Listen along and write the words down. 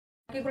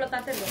কিগুলো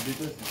তাতে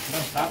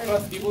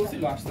সারপ্রাইজ কি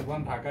বলছিল আসতে কোন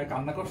ঢাকায়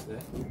কান্না করছে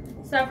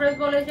সারপ্রাইজ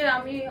বলে যে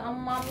আমি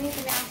মাম্মি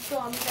তুমি আসছো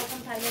আমি তখন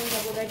থাইল্যান্ড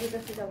যাব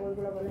ডাইজিটাসে যাব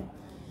এগুলো বলে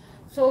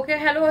সো ওকে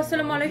হ্যালো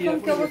আসসালামু আলাইকুম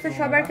কি অবস্থা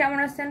সবার কেমন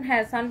আছেন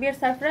হ্যাঁ সানবিয়ার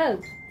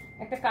সারপ্রাইজ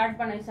একটা কার্ড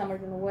বানাইছে আমার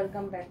জন্য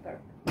ওয়েলকাম ব্যাক কার্ড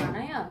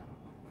বানায়া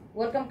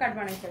ওয়েলকাম কার্ড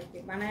বানাইছে আর কি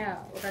বানায়া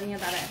ওটা নিয়ে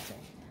দাঁড়ায় আছে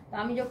তো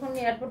আমি যখন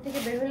এয়ারপোর্ট থেকে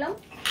বের হলাম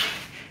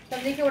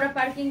তখন দেখি ওরা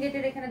পার্কিং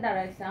গেটের এখানে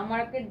দাঁড়াইছে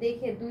আমাকে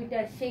দেখে দুইটা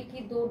সে কি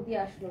দৌড় দিয়ে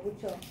আসলো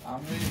বুঝছো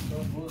আমি তো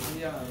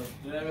বুঝিয়া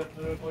ড্রাইভার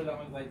কইলাম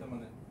আমি যাইতে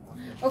মানে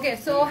ওকে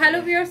সো হ্যালো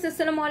ভিউয়ার্স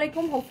আসসালামু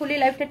আলাইকুম হোপফুলি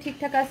লাইভটা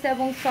ঠিকঠাক আছে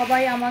এবং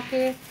সবাই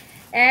আমাকে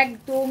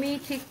একদমই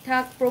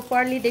ঠিকঠাক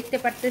প্রপারলি দেখতে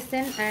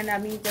পারতেছেন এন্ড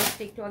আমি জাস্ট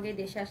একটু আগে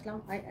দেশে আসলাম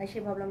এসে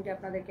ভাবলাম যে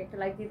আপনাদেরকে একটা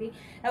লাইভ দিয়ে দিই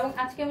এবং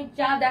আজকে আমি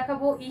যা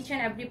দেখাবো each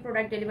and every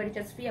product delivery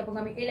charge free এবং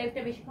আমি এই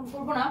লাইভটা বেশিক্ষণ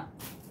করবো না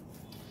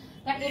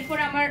কারণ এরপর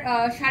আমার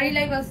শাড়ি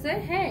লাইভ আছে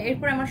হ্যাঁ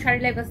এরপর আমার শাড়ি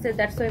লাইভ আছে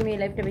দ্যাটস ওয়াই আমি এই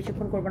লাইভটা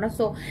বেশিক্ষণ করবো না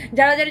সো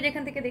যারা যারা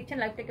যেখান থেকে দেখছেন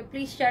লাইভটাকে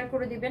প্লিজ শেয়ার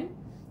করে দিবেন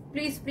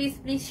প্লিজ প্লিজ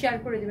প্লিজ শেয়ার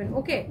করে দিবেন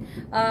ওকে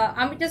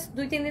আমি জাস্ট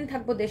 2-3 দিন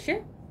থাকবো দেশে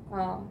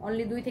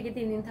অনলি 2 থেকে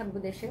 3 দিন থাকবো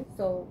দেশে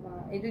সো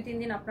এই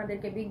 2-3 দিন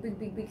আপনাদেরকে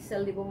বিগ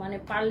সেল দিব মানে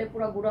পারলে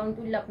পুরো গোডাউন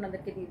তুললে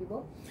আপনাদেরকে দিয়ে দিব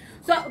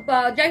সো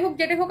যাই হোক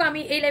যেটা হোক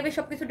আমি এই লাইভে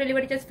সবকিছু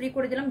ডেলিভারি চার্জ ফ্রি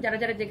করে দিলাম যারা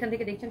যারা যেখান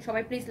থেকে দেখছেন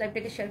সবাই প্লিজ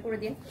লাইভটাকে শেয়ার করে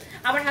দিন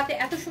আমার হাতে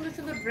এত সুন্দর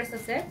সুন্দর ড্রেস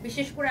আছে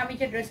বিশেষ করে আমি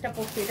যে ড্রেসটা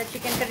পরছি এটা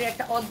চিকেন কারির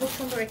একটা অদ্ভুত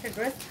সুন্দর একটা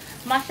ড্রেস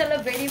মাশাআল্লাহ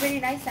very very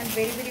nice and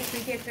very very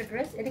pretty একটা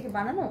ড্রেস এটা কি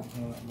বানানো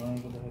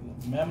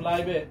ম্যাম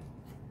লাইভে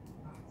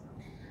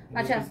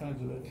আচ্ছা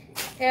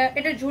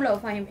এটা ঝুলাও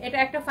ফাহিম এটা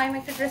একটা ফাহিম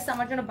একটা ড্রেস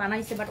আমার জন্য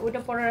বানাইছে বাট ওইটা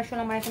পরার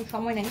আসলে আমার এখন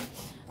সময় নেই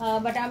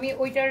বাট আমি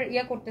ওইটার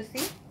করতেছি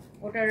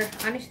ওটার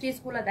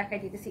আনস্টিচগুলো দেখাই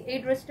দিতেছি এই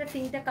ড্রেসটা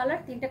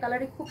তিনটা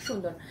কালারই খুব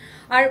সুন্দর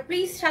আর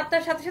প্লিজ সাথে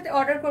সাথে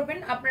অর্ডার করবেন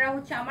আপনারা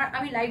হচ্ছে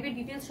আমি লাইভে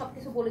ডিটেলস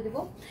সবকিছু বলে দেবো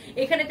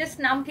এখানে জাস্ট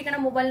নাম ঠিকানা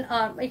মোবাইল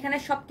এখানে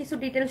সবকিছু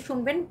ডিটেলস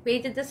শুনবেন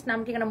পেজে জাস্ট নাম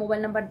ঠিকানা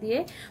মোবাইল নাম্বার দিয়ে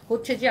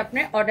হচ্ছে যে আপনি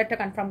অর্ডারটা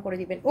কনফার্ম করে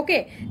দিবেন ওকে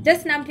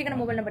জাস্ট নাম ঠিকানা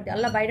মোবাইল নাম্বার দিয়ে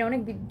আল্লাহ বাইরে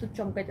অনেক বিদ্যুৎ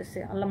চমকাইতেছে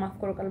আল্লাহ মাফ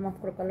করুক আল্লাহ মাফ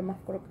করুক আল্লাহ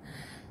মাফ করুক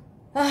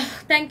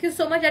থ্যাংক ইউ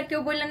সো মাচ আর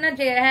কেউ বললেন না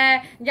যে হ্যাঁ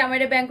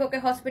জামাইরে ব্যাংককে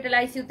হসপিটাল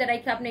আইসিইউতে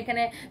রাখে আপনি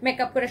এখানে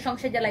মেকআপ করে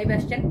সংসার লাইভে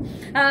আসছেন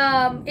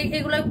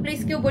এগুলো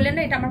প্লিজ কেউ বললেন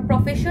না এটা আমার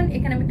প্রফেশন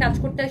এখানে আমি কাজ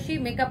করতে আসি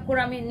মেকআপ করে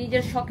আমি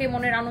নিজের শখে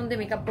মনের আনন্দে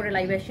মেকআপ করে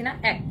লাইভে আসি না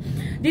এক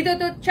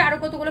দ্বিতীয়ত হচ্ছে আরো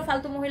কতগুলো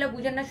ফালতু মহিলা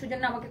বুঝেন না সুঝেন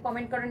না আমাকে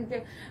কমেন্ট করেন যে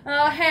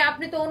হ্যাঁ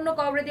আপনি তো অন্য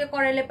কাউরে দিয়ে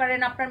করাইলে পারেন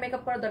আপনার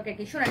মেকআপ করার দরকার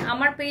কি শুনেন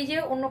আমার পেজে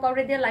অন্য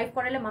কাউরে দিয়ে লাইভ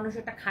করাইলে মানুষ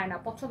এটা খায় না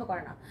পছন্দ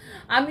করে না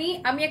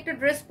আমি একটা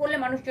ড্রেস পরলে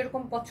মানুষ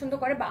যেরকম পছন্দ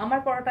করে বা আমার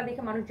পরাটা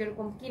দেখে মানুষ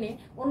যেরকম কিনে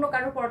অন্য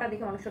কারোর পরোটা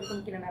দেখে মানুষ এরকম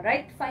কিনে না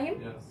রাইট ফাহিম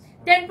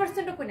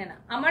 10%ও কিনে না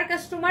আমার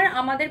কাস্টমার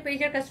আমাদের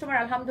পেজের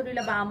কাস্টমার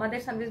আলহামদুলিল্লাহ বা আমাদের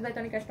সানবিজ ভাই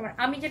তনি কাস্টমার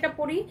আমি যেটা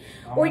পড়ি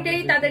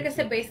ওইটাই তাদের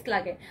কাছে বেস্ট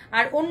লাগে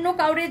আর অন্য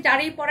কাউরে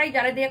যারাই পড়াই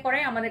যারা দিয়ে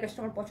করাই আমাদের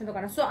কাস্টমার পছন্দ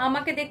করে না সো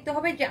আমাকে দেখতে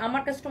হবে যে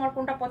আমার কাস্টমার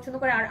কোনটা পছন্দ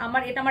করে আর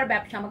এটা আমার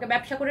ব্যবসা আমাকে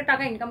ব্যবসা করে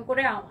টাকা ইনকাম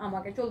করে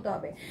আমাকে চলতে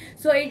হবে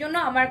সো এই জন্য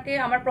আমাকে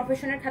আমার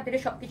প্রফেশনের খাতিরে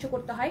সবকিছু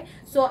করতে হয়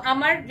সো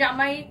আমার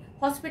জামাই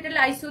হসপিটালে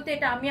আইসিইউতে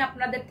এটা আমি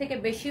আপনাদের থেকে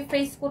বেশি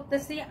ফেস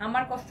করতেছি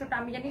আমার কষ্টটা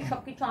আমি জানি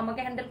সবকিছু আমাকে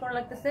হ্যান্ডেল করা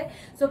লাগতেছে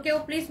সো কেউ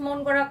প্লিজ মন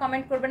করা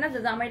কমেন্ট করবে না যে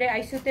জামাইরে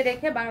আইসিইউতে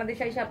রেখে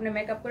বাংলাদেশে এসে আপনি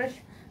মেকআপ করে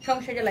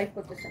সংসারে লাইভ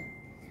করতেছেন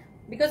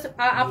বিকজ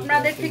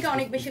আপনাদের থেকে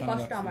অনেক বেশি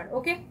কষ্ট আমার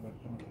ওকে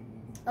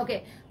ওকে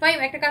ফাইন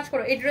একটা কাজ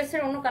করো এই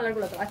ড্রেসের অন্য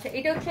কালারগুলো তো আচ্ছা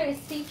এটা হচ্ছে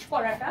স্টিচ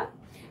করাটা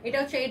এটা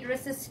হচ্ছে এই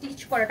ড্রেসের স্টিচ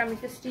করাটা আমি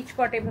একটু স্টিচ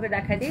করাটা এইভাবে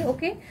দেখাই দিই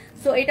ওকে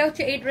সো এটা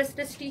হচ্ছে এই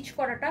ড্রেসটা স্টিচ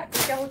করাটা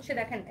এটা হচ্ছে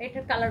দেখেন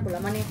এটার কালারগুলো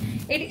মানে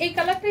এই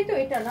কালারটাই তো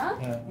এটা না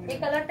এই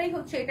কালারটাই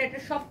হচ্ছে এটা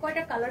সব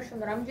কয়টা কালার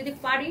সুন্দর আমি যদি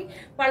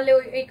পারলে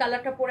এই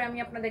কালারটা পরে আমি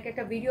আপনাদেরকে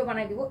একটা ভিডিও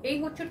বানাই দিব এই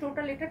হচ্ছে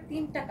টোটাল এটার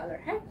 3টা কালার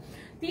হ্যাঁ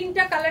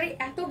 3টা কালারই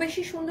এত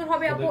বেশি সুন্দর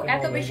হবে আপু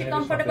এত বেশি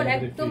কমফোর্টেবল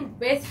একদম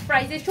বেস্ট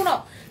প্রাইসে শুনো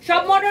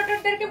সব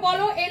মডারেটরদেরকে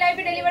বলো এই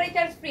লাইভে ডেলিভারি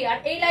চার্জ ফ্রি আর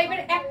এই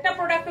লাইভের একটা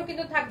প্রোডাক্টও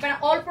কিন্তু থাকবে না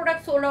অল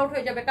প্রোডাক্ট সোল্ড আউট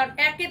হয়ে যাবে কারণ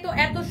একে তো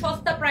এত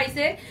সস্তা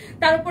প্রাইসে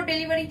তার উপর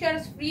ডেলিভারি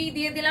চার্জ ফ্রি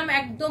দিয়ে দিলাম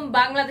একদম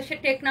বাংলাদেশের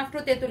টেকনাফটো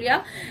তেতুলিয়া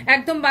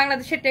একদম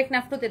বাংলাদেশের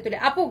টেকনাফটো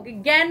তেতুলিয়া আপু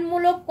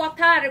জ্ঞানমূলক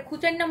কথা আর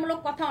খুচাইনামূলক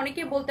কথা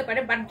অনেকেই বলতে পারে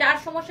বাট যার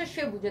সমস্যা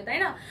সে বুঝে তাই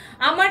না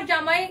আমার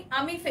জামাই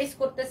আমি ফেস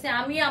করতেছি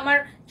আমি আমার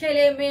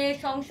ছেলে মেয়ে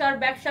সংসার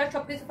ব্যবসা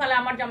সবকিছু ফেলে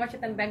আমার জামার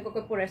সাথে আমি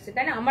ব্যাংককে পড়ে আসছি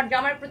তাই না আমার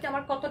জামার প্রতি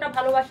আমার কতটা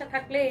ভালোবাসা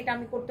থাকলে এটা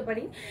আমি করতে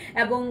পারি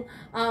এবং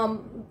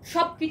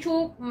সবকিছু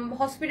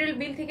হসপিটাল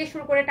বিল থেকে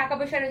শুরু করে টাকা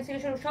পয়সা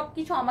রেজিস্ট্রেশন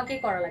সবকিছু আমাকেই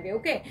করা লাগে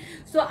ওকে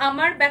সো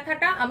আমার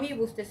ব্যথাটা আমি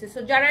বুঝতেছি সো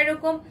যারা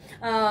এরকম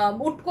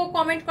উটকো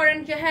কমেন্ট করেন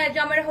যে হ্যাঁ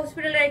জামাইয়ের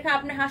হসপিটালে রেখে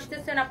আপনি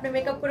হাসতেছেন আপনি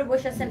মেকআপ করে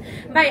বসে আছেন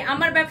ভাই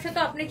আমার ব্যবসা তো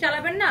আপনি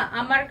চালাবেন না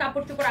আমার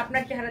কাপড় চোপড়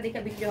আপনার চেহারা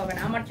দেখে বিক্রি হবে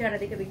না আমার চেহারা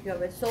দেখে বিক্রি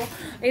হবে সো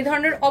এই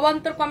ধরনের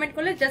অবান্তর কমেন্ট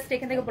করলে জাস্ট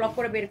এখান থেকে ব্লক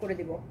করে বের করে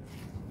দিব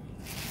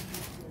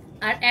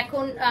আর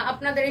এখন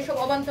আপনাদের এইসব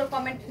অবান্তর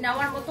কমেন্ট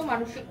নেওয়ার মতো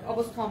মানসিক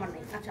অবস্থা আমার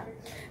নেই আচ্ছা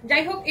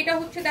যাই হোক এটা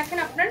হচ্ছে দেখেন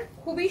আপনার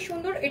খুবই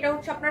সুন্দর এটা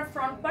হচ্ছে আপনার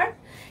ফ্রন্ট পার্ট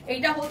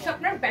এইটা হচ্ছে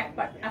আপনার ব্যাক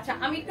পার্ট আচ্ছা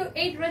আমি একটু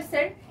এই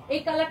ড্রেসের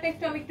এই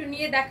কালারটা আমি একটু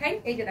নিয়ে দেখাই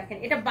এই যে দেখেন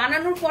এটা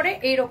বানানোর পরে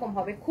এইরকম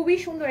হবে খুবই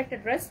সুন্দর একটা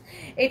ড্রেস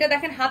এটা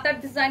দেখেন হাতার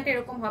ডিজাইনটা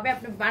এরকম হবে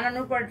আপনি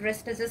বানানোর পর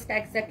ড্রেসটা জাস্ট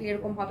এক্স্যাক্টলি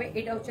এরকম হবে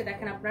এটা হচ্ছে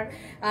দেখেন আপনার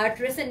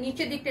ড্রেসের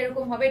নিচের দিকটা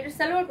এরকম হবে এটা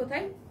সালোয়ার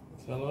কোথায়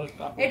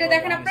এটা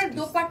দেখেন আপনার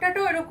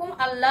দোপাট্টাটাও এরকম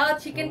আল্লাহ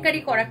চিকেন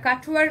কারি করা,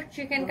 কাঠওয়ার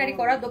চিকেন কারি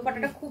করা।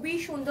 দোপাট্টাটা খুবই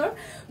সুন্দর,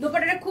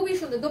 দোপাট্টাটা খুবই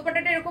সুন্দর,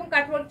 দোপাট্টাটা এরকম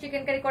কাঠওয়ার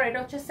চিকেন কারি করা।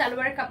 এটা হচ্ছে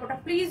সালোয়ারের কাপড়টা।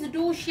 প্লিজ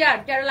ডু শেয়ার,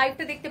 যারা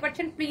লাইভটা দেখতে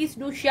পাচ্ছেন please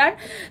do share.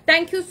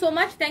 Thank you so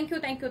much, thank you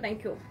thank you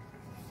thank you.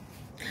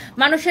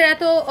 মানুষের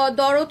এত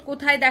দরদ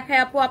কোথায়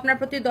দেখায় আপু? আপনার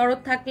প্রতি দরদ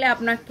থাকলে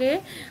আপনাকে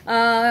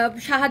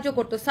সাহায্য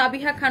করতো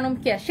সাবিহা খানম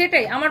কে?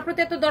 সেটাই, আমার প্রতি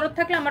এত দরদ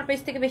থাকলে আমার পেজ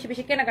থেকে বেশি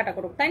বেশি কেনাকাটা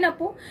করুক, তাই না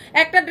আপু?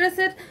 একটা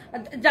ড্রেসের,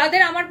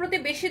 যাদের আমার প্রতি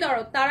বেশি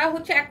দরদ তারা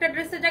হচ্ছে একটা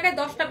ড্রেসের জায়গায়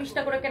 10টা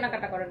 20টা করে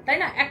কেনাকাটা করেন, তাই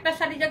না? একটা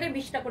শাড়ির জায়গায়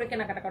 20টা করে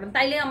কেনাকাটা করেন,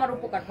 তাইলে আমার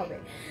উপকার হবে।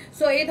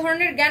 সো এই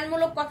ধরনের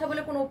জ্ঞানমূলক কথা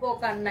বলে কোনো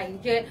উপকার নাই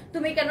যে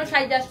তুমি কেন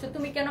সাইজে আসছো,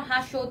 তুমি কেন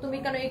হাসো, তুমি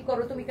কেন এই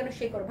করো, তুমি কেন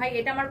সেই করো। ভাই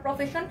এটা আমার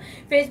প্রফেশন।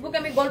 ফেসবুকে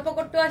আমি গল্প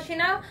করতেও আসি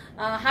না,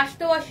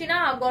 হাসতেও আসি না,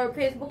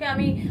 ফেসবুকে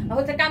আমি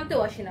হচ্ছে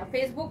কামতেও আসি না।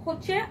 ফেসবুক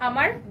হচ্ছে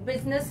আমার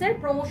বিজনেসের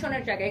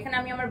প্রমোশনের জায়গা, এখানে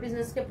আমি আমার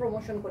বিজনেসকে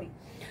প্রমোশন করি।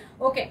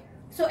 ওকে,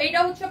 সো এটা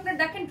হচ্ছে আপনার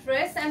দেখেন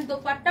ড্রেস এন্ড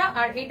দোপাট্টা,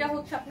 আর এটা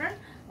হচ্ছে আপনার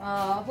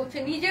হচ্ছে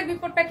নিজের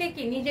বিপদটাকে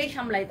কি নিজেই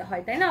সামলাইতে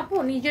হয়, তাই না আপু?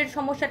 নিজের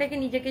সমস্যাটাকে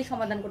নিজেকেই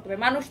সমাধান করতে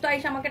হবে। মানুষ তো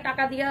আইসা আমাকে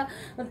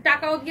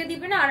টাকাও দিয়ে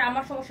দিবে না, আর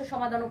আমার সমস্যার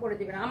সমাধানও করে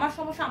দিবে না। আমার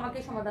সমস্যা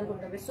আমাকেই সমাধান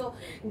করতে হবে। সো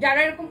যারা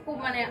এরকম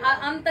মানে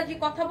আন্তাজি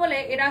কথা বলে,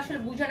 এরা আসলে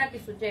বুঝে না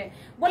কিছু। যে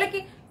বলে কি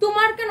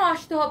তোমার কেন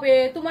আসতে হবে,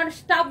 তোমার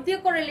স্টাফ দিয়ে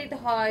করে নিতে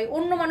হয়,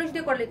 অন্য মানুষ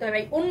দিয়ে করে নিতে হয়।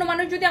 ভাই অন্য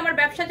মানুষ যদি আমার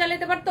ব্যবসা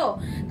চালাতে পারতো,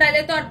 তাহলে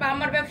তো আর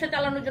আমার ব্যবসা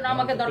চালানোর জন্য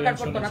আমাকে দরকার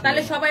পড়তো না,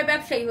 তাহলে সবাই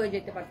ব্যবসায়ী হয়ে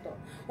যেতে পারতো।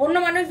 অন্য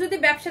মানুষ যদি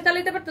ব্যবসা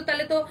চালাতে পারতো,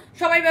 তাহলে তো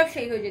সবাই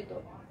ব্যবসায়ী হয়ে যেত,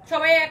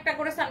 সবাই একটা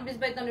করে সানবিজ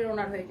বাইতনের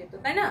ওনার হয়ে যেত,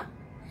 তাই না?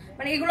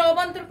 মানে এগুলো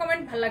অবান্তর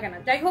কমেন্ট ভালো লাগে না।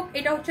 যাই হোক,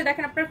 এটা হচ্ছে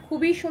দেখেন আপনার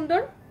খুবই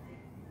সুন্দর,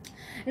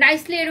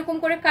 নাইসলি এরকম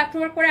করে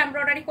কাটওয়ার্ক করে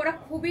এমব্রয়ডারি করা,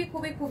 খুবই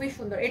খুবই খুবই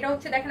সুন্দর। এটা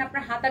হচ্ছে দেখেন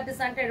আপনার হাতার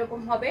ডিজাইনটা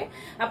এরকম হবে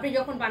আপনি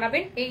যখন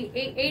বানাবেন।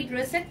 এই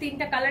ড্রেসের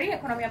 3টা কালারই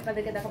এখন আমি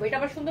আপনাদেরকে দেখাবো। এটা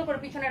আবার সুন্দর করে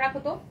পিছনে রাখো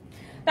তো।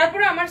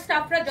 তারপরে আমার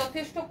স্টাফরা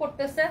যথেষ্ট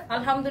করতেছে,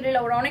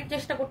 আলহামদুলিল্লাহ, ওরা অনেক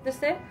চেষ্টা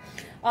করতেছে।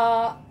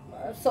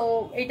 সো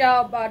এটা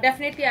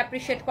ডেফিনেটলি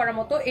অ্যাপ্রিশিয়েট করার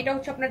মতো। এটা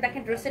হচ্ছে আপনার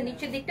দেখেন ড্রেসের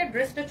নিচের দিকটা,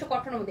 ড্রেসটা হচ্ছে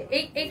কটনের মধ্যে।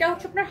 এইটা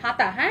হচ্ছে আপনার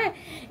হাতা, হ্যাঁ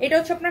এটা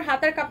হচ্ছে আপনার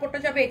হাতার কাপড়টা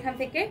যাবে এখান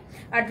থেকে,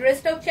 আর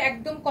ড্রেসটা হচ্ছে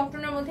একদম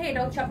কটনের মধ্যে।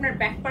 এটা হচ্ছে আপনার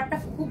ব্যাক পার্টটা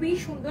খুবই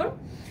সুন্দর,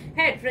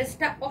 হ্যাঁ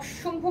ড্রেসটা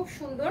অসম্ভব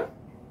সুন্দর।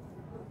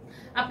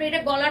 আপনি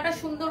এটা গলাটা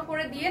সুন্দর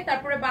করে দিয়ে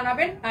তারপরে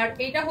বানাবেন। আর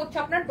এইটা হচ্ছে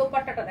আপনার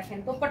দোপাট্টাটা, দেখেন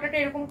দোপাট্টাটা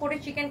এরকম করে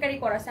চিকেন কারি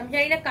করা আছে। আমি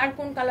জানি না কার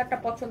কোন কালারটা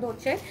পছন্দ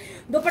হচ্ছে।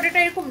 দোপাট্টাটা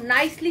এরকম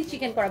নাইসলি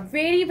চিকেন করা,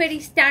 ভেরি ভেরি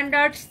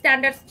স্ট্যান্ডার্ড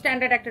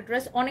একটা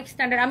ড্রেস, অনেক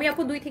স্ট্যান্ডার্ড। আমি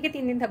আপু 2 থেকে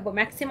 3 দিন থাকবো,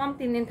 ম্যাক্সিমাম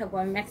 3 দিন থাকবো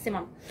আমি,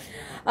 maximum.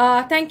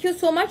 Thank you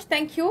so much,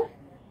 thank you.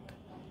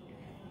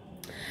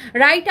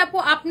 Right আপু,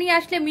 আপনি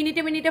আসলে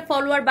মিনিটে মিনিটে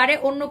ফলোয়ার বাড়ে,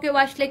 অন্য কেউ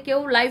আসলে কেউ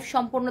লাইভ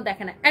সম্পূর্ণ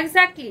দেখে না।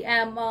 এক্স্যাক্টলি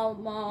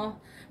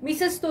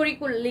মিসেস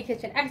তরিকুল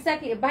লিখেছেন,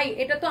 এক্স্যাক্টলি ভাই।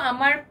 এটা তো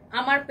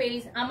আমার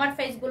পেজ, আমার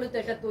ফেসগুলো তো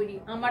এটা তৈরি,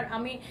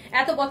 আমি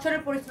এত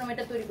বছরের পরিশ্রম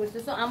এটা তৈরি করছি।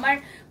 সো আমার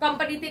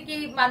কোম্পানিতে কি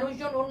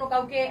মানুষজন অন্য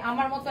কাউকে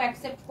আমার মতো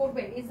অ্যাকসেপ্ট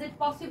করবে? Is it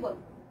possible?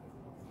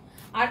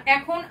 আর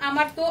এখন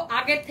আমার তো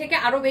আগের থেকে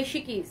আরো বেশি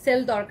কি সেল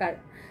দরকার,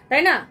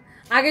 তাই না?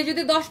 আগে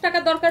যদি 10 টাকা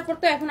দরকার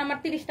পড়তো, এখন আমার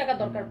 30 টাকা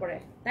দরকার পড়ে,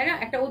 তাই না?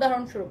 একটা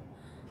উদাহরণস্বরূপ।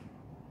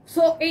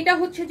 সো এইটা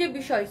হচ্ছে যে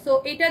বিষয়। সো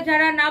এটা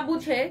যারা না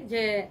বুঝে,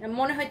 যে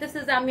মনে হইতেছে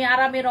যে আমি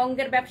আরামে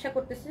রঙের ব্যবসা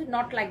করতেছি,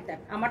 নট লাইক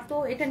দ্যাট। আমার তো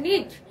এটা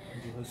নিড।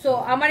 সো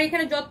আমার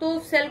এখানে যত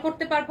সেল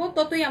করতে পারবো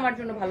ততই আমার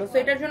জন্য ভালো। সো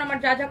এটার জন্য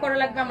আমার যা যা করা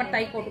লাগবে আমার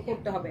তাই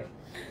করতে হবে।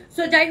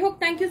 সো যাই হোক,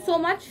 থ্যাংক ইউ সো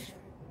মাচ।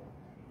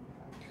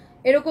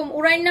 এরকম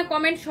উড়াইন না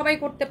কমেন্ট সবাই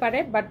করতে পারে,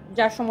 বাট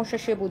যার সমস্যা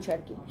সে বুঝে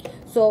আর কি।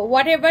 So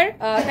what ever,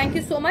 thank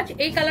you so much.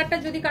 এই কালারটা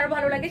যদি কারো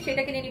ভালো লাগে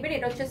সেটা কিনে নেবেন।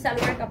 এটা হচ্ছে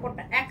সালোয়ারের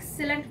কাপড়টা,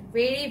 এক্সেলেন্ট,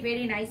 ভেরি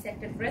ভেরি নাইস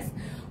একটা dress,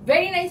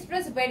 very nice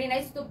dress, very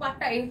nice. তো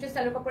পাটটা এই হচ্ছে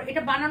সালোয়ার কাপড়,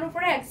 এটা বানানোর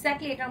পরে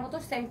এক্স্যাক্টলি এটার মতো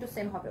সেম টু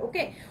সেম হবে।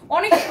 ওকে,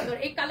 অনেক সুন্দর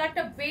এই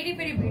কালারটা, ভেরি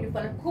ভেরি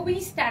বিউটিফুল, খুবই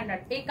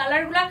স্ট্যান্ডার্ড এই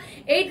কালারগুলা।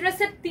 এই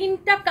ড্রেসের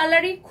 3টা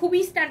কালারই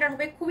খুবই স্ট্যান্ডার্ড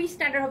হবে, খুবই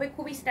স্ট্যান্ডার্ড হবে,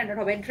 খুবই স্ট্যান্ডার্ড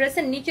হবে।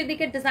 ড্রেসের নিচের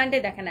দিকের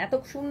ডিজাইনটাই দেখেন এত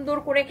সুন্দর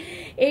করে,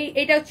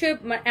 এটা হচ্ছে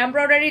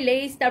এমব্রয়ডারি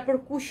লেস, তারপর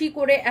কুশি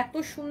করে এত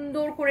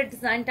সুন্দর করে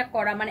ডিজাইনটা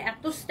করা, মানে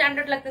এত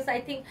স্ট্যান্ডার্ড লাগতেছে।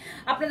 আই থিঙ্ক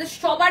আপনাদের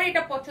সবার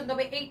এটা পছন্দ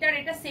হবে। এইটার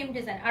এটা সেম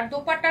ডিজাইন। আর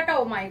দোপাট্টাটা,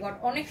 ও মাই গড,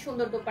 অনেক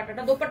সুন্দর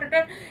দোপাট্টাটা।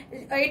 দোপাট্টাটার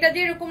এটা যে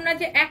এরকম না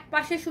যে এক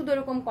পাশে শুধু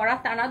এরকম করা,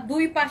 তা না,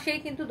 2 পাশেই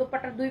কিন্তু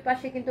দোপাট্টার 2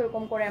 পাশে কিন্তু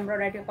এরকম করে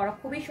এমব্রয়ডারি করা,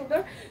 খুবই সুন্দর।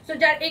 সো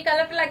যার এই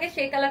কালারটা লাগে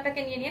সেই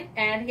কালারটাকে নিয়ে নিন।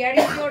 And here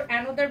is your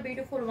another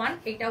beautiful one.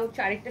 এটা হচ্ছে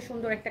আরেকটা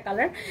সুন্দর একটা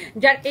কালার,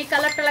 যার এই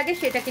কালারটা লাগে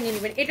সেটাকে নিয়ে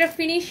নেবেন। এটার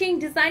ফিনিশিং,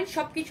 ডিজাইন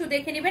সবকিছু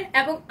দেখে নেবেন।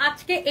 এবং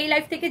আজকে এই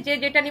লাইভ থেকে যে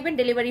যেটা নেবেন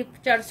ডেলিভারি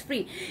চার্জ ফ্রি।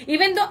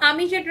 ইভেন তো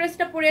আমি যে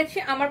ড্রেসটা পরে আছি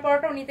আমার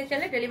পরাটাও নিতে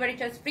চাইলে ডেলিভারি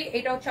চার্জ ফ্রি।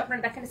 এটা হচ্ছে আপনার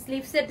দেখেন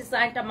স্লিভসের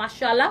ডিজাইনটা,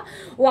 মাশাআল্লাহ,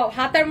 ওয়াও,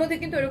 হাতার মধ্যে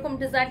কিন্তু এরকম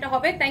ডিজাইনটা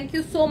হবে। Thank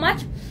you so much.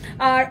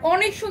 আর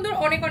অনেক সুন্দর,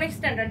 অনেক অনেক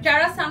স্ট্যান্ডার্ড।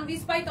 যারা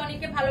সানবিজ বাই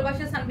তনিকে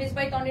ভালোবাসে, সানবিজ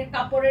বাই তনির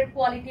কাপড়ের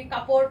কোয়ালিটি,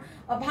 কাপড়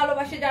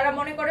ভালোবাসে, যারা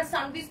মনে করে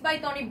সানবিজ বাই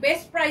তনি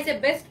বেস্ট প্রাইসে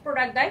বেস্ট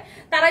প্রোডাক্ট দেয়,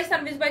 তারাই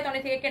সানবিজ বাই তনি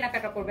থেকে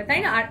কেনাকাটা করবে, তাই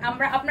না? আর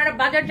আপনারা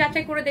বাজার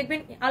যাচাই করে দেখবেন,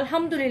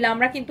 আলহামদুলিল্লাহ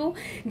আমরা কিন্তু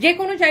যে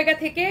কোনো জায়গা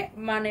থেকে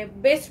মানে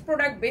বেস্ট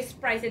প্রোডাক্ট বেস্ট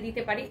প্রাইসে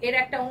দিতে পারি। এর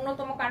একটা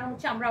অন্যতম কারণ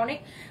হচ্ছে আমরা অনেক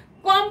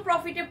কম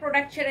প্রফিটে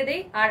প্রোডাক্ট ছেড়ে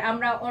দেই, আর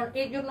আমরা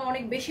এর জন্য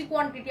অনেক বেশি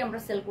কোয়ান্টিটি আমরা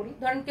সেল করি।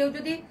 ধরেন কেউ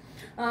যদি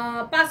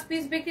 5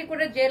 পিস বিক্রি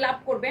করে যে লাভ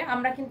করবে,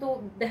 আমরা কিন্তু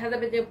দেখা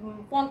যাবে যে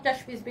 50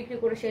 পিস বিক্রি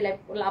করে সেই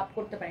লাভ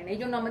করতে পারি না। এই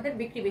জন্য আমাদের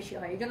বিক্রি বেশি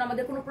হয়, এই জন্য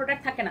আমাদের কোনো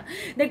প্রোডাক্ট থাকে না।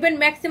 দেখবেন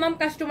ম্যাক্সিমাম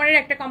কাস্টমারের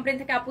একটা কমপ্লেন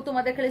থেকে, আপু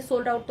তোমাদের খালি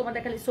সোল্ড আউট,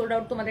 তোমাদের খালি সোল্ড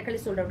আউট, তোমাদের খালি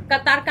সোল্ড আউট।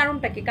 তার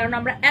কারণটা কি? কারণ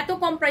আমরা এত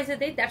কম প্রাইসে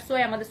দেই, দ্যাটস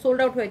ওয়াই আমাদের সোল্ড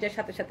আউট হয়ে যায়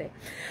সাথে সাথে।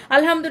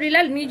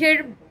 আলহামদুলিল্লাহ, নিজের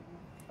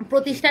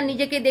প্রতিষ্ঠান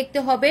নিজেকে দেখতে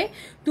হবে।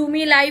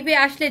 তুমি লাইভে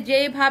আসলে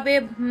যেভাবে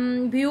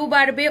ভিউ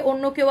বাড়বে,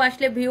 অন্য কেউ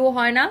আসলে ভিউ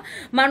হয় না,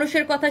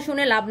 মানুষের কথা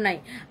শুনে লাভ নাই।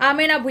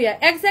 আমেনা ভুইয়া,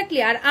 এক্স্যাক্টলি।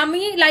 আর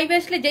আমি লাইভে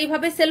আসলে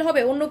যেইভাবে সেল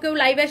হবে, অন্য কেউ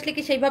লাইভে আসলে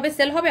কি সেইভাবে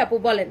সেল হবে আপু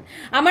বলেন?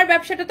 আমার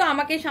ব্যবসাটা তো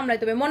আমাকেই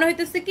সামলাইতে হবে। মনে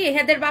হইতেছে কি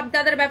হেদের বাপ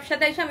দাদার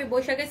ব্যবসাতে এসে আমি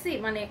বসে গেছি,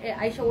 মানে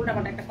আইসা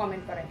উল্টাপাল্টা একটা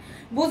কমেন্ট করে,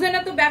 বুঝে না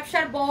তো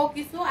ব্যবসার বড়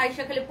কিছু,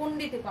 আইসা খালি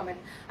পন্ডিতি কমেন্ট।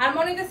 আর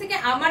মনে হইতেছে কি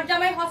আমার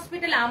জামাই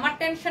হসপিটালে, আমার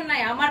টেনশন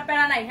নাই, আমার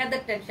প্যারা নাই,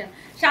 হেদের টেনশন।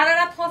 সারা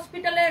রাত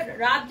হসপিটালে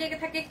রাত জেগে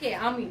থাকে কে?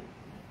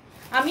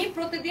 আমি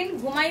প্রতিদিন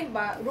ঘুমাই,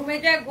 রুমে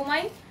যাই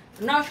ঘুমাই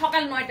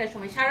সকাল 9টার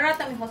সময়, সারা রাত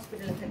আমি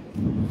হসপিটালে থাকি।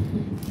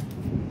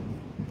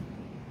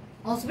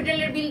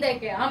 হসপিটালের বিল দেয়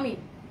কে? আমি।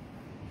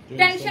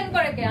 টেনশন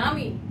করে কে?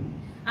 আমি।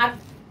 আর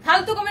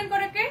ফালতু কমেন্ট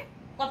করে কে?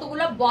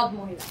 কতগুলো বদ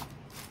মহিলা।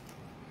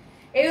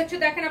 এই হচ্ছে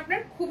দেখেন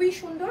আপনার খুবই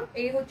সুন্দর,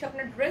 এই হচ্ছে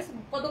আপনার ড্রেস।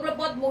 কতগুলো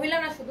বদ মহিলা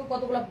না, শুধু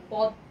কতগুলো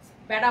বদ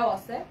বেড়াও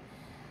আছে।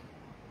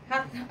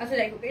 আচ্ছা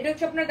যাই হোক, এটা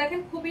হচ্ছে আপনার দেখেন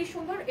খুবই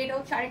সুন্দর। এটা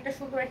হচ্ছে আরেকটা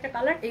সুন্দর একটা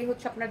কালার। এই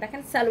হচ্ছে আপনার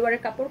দেখেন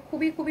সালোয়ারের কাপড়,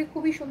 খুবই খুবই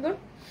খুবই সুন্দর।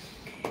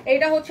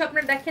 এটা হচ্ছে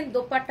আপনার দেখেন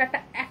দোপাট্টাটা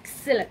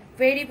excellent,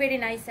 very very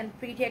nice and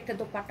pretty একটা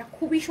দোপাট্টা,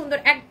 খুবই সুন্দর,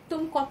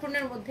 একদম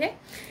কটনের মধ্যে।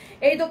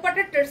 এই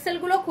দোপাট্টার টার্সেল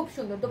গুলো খুব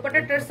সুন্দর,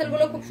 দোপাট্টার টার্সেল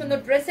গুলো খুব সুন্দর।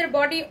 ড্রেসের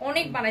বডি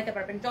অনেক বানাইতে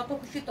পারবেন, যত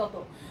খুশি তত।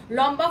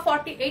 লম্বা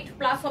 48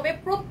 প্লাস হবে।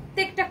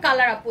 প্রত্যেকটা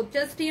কালার আপু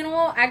জাস্ট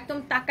একদম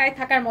তাকায়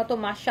থাকার মতো,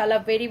 মাশাআল্লাহ,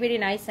 very very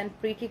nice and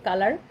pretty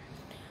colour,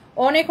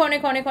 অনেক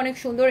অনেক অনেক অনেক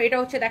সুন্দর। এটা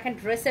হচ্ছে দেখেন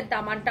ড্রেসের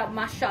দামানটা,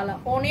 মাশাআল্লাহ,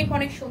 অনেক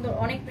অনেক সুন্দর,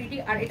 অনেক প্রিটি।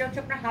 আর এটা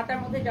হচ্ছে আপনার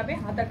হাতার মধ্যে যাবে,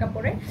 হাতার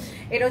কাপড়ে।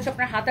 এটা হচ্ছে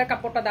আপনার হাতার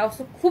কাপড়টা দেওয়া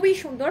হচ্ছে খুবই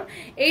সুন্দর।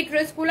 এই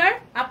ড্রেসগুলার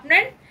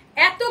আপনার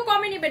এত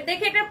কমে নিবেন।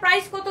 দেখে এটার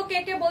প্রাইস কত কে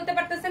কে বলতে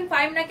পারতেছেন?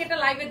 5 নাকি এটা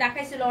লাইভে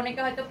দেখাইছিল,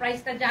 অনেকে হয়তো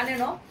প্রাইসটা জানে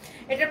না।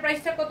 এটার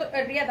প্রাইসটা কত?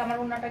 রিয়াদ আমার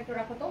ওন্নাটা একটু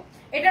রাখো তো।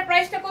 এটার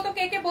প্রাইসটা কত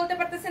কে কে বলতে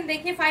পারতেছেন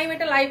দেখি? 5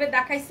 এটা লাইভে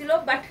দেখাইছিল,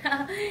 বাট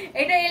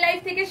এটা এই লাইভ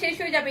থেকে শেষ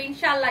হয়ে যাবে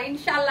ইনশাআল্লাহ,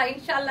 ইনশাআল্লাহ,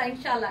 ইনশাআল্লাহ,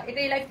 ইনশাআল্লাহ। এটা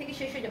এই লাইভ থেকে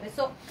শেষ হয়ে যাবে।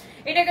 সো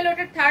এটা গেল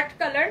ওটার 3rd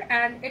কালার,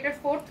 এন্ড এটার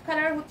 4th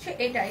কালার হচ্ছে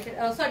এটা।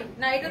 সরি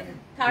না, এটা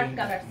 3rd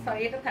কালার,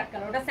 সরি এটা 3rd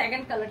কালার, ওটা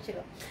 2nd কালার ছিল।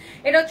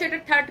 এটা হচ্ছে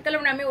এটার 3rd কালার,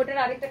 মানে আমি ওটার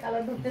আরেকটা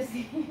কালার ধরতেছি।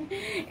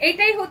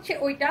 এইটাই হচ্ছে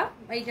ওইটা,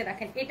 এই যে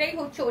দেখেন এটাই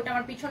হচ্ছে ওটা।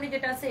 আমার পিছনে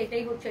যেটা আছে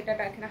এটাই হচ্ছে এটা।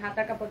 এখানে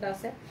হাতার কাপড়টা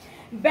আছে,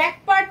 ব্যাক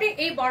পার্টে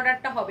এই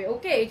বর্ডারটা হবে।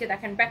 ওকে, এই যে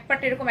দেখেন ব্যাক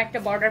পার্টে এরকম একটা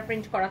বর্ডার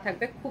প্রিন্ট করা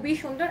থাকবে, খুবই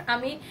সুন্দর।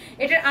 আমি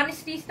এটার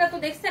আনস্টিচটা তো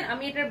দেখছেন,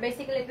 আমি এটার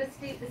বেসিক্যালি এটা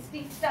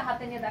স্টিচটা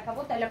হাতে নিয়ে দেখাবো,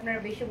 তাহলে আপনারা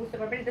বেশি বুঝতে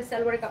পারবেন। এটা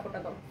সালোয়ারের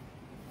কাপড়টা দাও।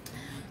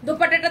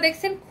 দোপাট্টাটা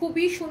দেখছেন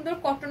খুবই সুন্দর,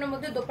 কটনের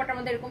মধ্যে। দোপাট্টার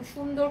মধ্যে এরকম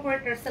সুন্দর করে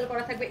টার্সেল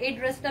করা থাকবে। এই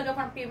ড্রেসটা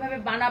যখন আপনি এভাবে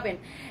বানাবেন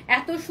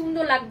এত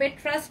সুন্দর লাগবে,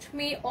 ট্রাস্ট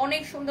মি,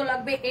 অনেক সুন্দর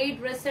লাগবে। এই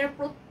ড্রেসের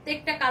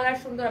প্রত্যেকটা কালার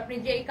সুন্দর। আপনি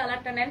যে এই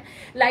কালারটা নেন,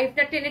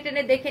 লাইভটা টেনে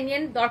টেনে দেখে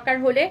নিন দরকার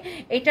হলে।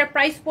 এটার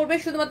প্রাইস পড়বে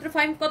শুধুমাত্র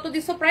 5, কত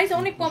দিছো প্রাইস?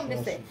 অনেক কম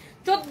দিছে,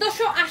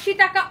 1480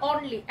 টাকা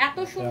অনলি। এত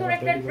সুন্দর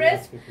একটা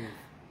ড্রেস,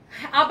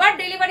 আবার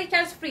ডেলিভারি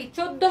চার্জ ফ্রি।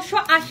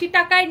 1480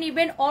 টাকায়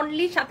নিবেন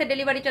অনলি, সাথে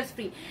ডেলিভারি চার্জ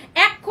ফ্রি।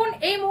 এখন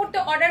এই মুহূর্তে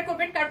অর্ডার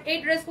করবেন, কারণ এই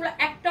ড্রেসগুলো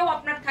একটাও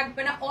আপনার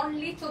থাকবে না।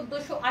 অনলি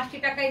 1480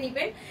 টাকায়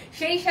নিবেন,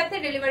 সেই সাথে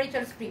ডেলিভারি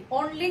চার্জ ফ্রি।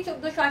 অনলি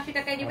 1480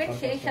 টাকায় নিবেন,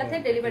 সেই সাথে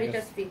ডেলিভারি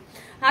চার্জ ফ্রি।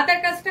 হাতার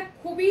কাজটা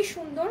খুবই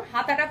সুন্দর,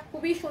 হাতাটা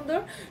খুবই সুন্দর।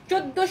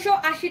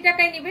 1480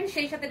 টাকায় নিবেন,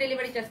 সেই সাথে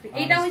ডেলিভারি চার্জ ফ্রি।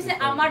 এটা হচ্ছে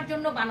আমার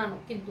জন্য বানানো,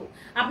 কিন্তু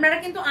আপনারা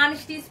কিন্তু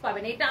আনস্টিচ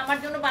পাবেন। এটা আমার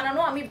জন্য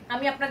বানানো।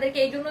 আমি আপনাদেরকে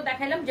এই জন্য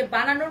দেখাইলাম যে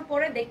বানানোর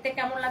পরে দেখতে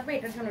কেমন লাগবে,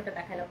 এটার জন্য এটা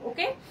দেখাইলাম।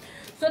 ওকে,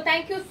 so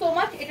thank you so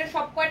much. এটা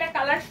সব কয়টা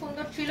কালার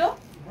সুন্দর ছিল।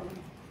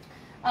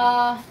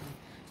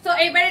 সো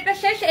এইবার এটা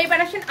শেষ। এইবার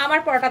আসেন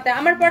আমার পরোটাতে।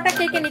 আমার পরোটা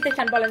কে কে নিতে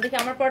চান বলেন দেখি।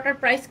 আমার পরোটার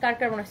প্রাইস কার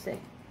কেমন আছে?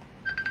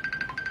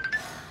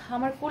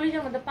 আমার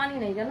কলিজের মধ্যে পানি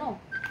নেই জানো।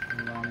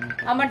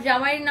 আমার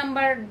জামাইয়ের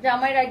নাম্বার,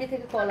 জামাইয়ের আইডি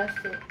থেকে কল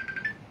আসছে।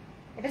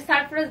 এটা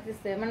সারপ্রাইজ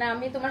দিছে, মানে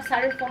আমি তোমার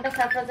স্যারের ফোনটা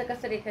সারপ্রাইজের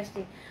কাছে রেখে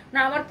আসছি না।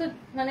 আমার তো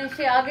মানে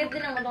সে আগের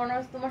দিন আমার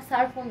তোমার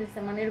স্যার ফোন দিচ্ছে,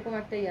 মানে এরকম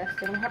একটা ইয়ে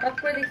আসছে, মানে হঠাৎ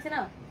করে দেখছি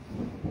না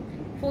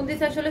ফোন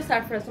দিচ্ছে। আসলে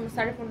সারপ্রাইজ, তোমার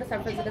স্যারের ফোনটা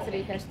সারপ্রাইজের কাছে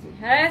রেখে আসছি।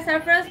 হ্যাঁ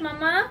সারপ্রাইজ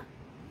মামা।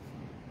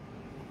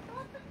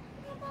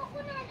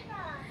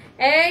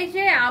 এই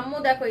যে আম্মু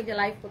দেখো, এই যে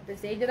লাইভ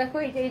করতেছে, এই যে দেখো,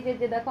 এই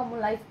যে দেখো আম্মু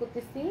লাইভ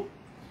করতেছি।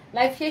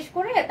 লাইভ শেষ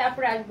করে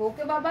তারপরে আসবো।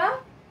 ওকে বাবা,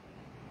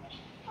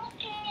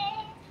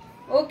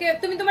 ওকে।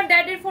 তুমি তোমার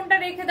ড্যাডির ফোনটা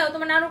রেখে দাও,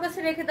 তোমার নানুর কাছে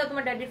রেখে দাও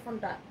তোমার ড্যাডির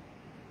ফোনটা।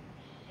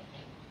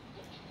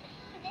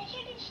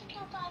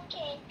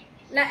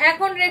 না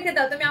এখন রেখে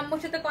দাও, তুমি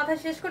আম্মুর সাথে কথা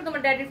শেষ করে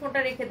তোমার ড্যাডির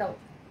ফোনটা রেখে দাও।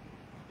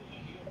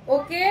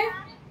 ওকে,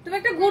 তুমি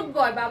একটা গুড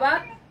বয় বাবা,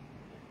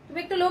 তুমি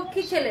একটা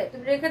লক্ষ্মী ছেলে।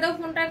 তুমি রেখে দাও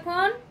ফোনটা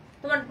এখন,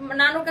 তোমার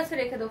নানুর কাছে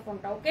রেখে দাও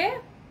ফোনটা। ওকে,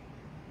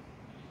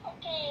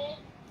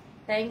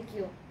 থ্যাংক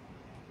ইউ।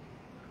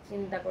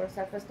 চিন্তা করো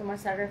সারফেস তোমার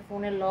স্যারের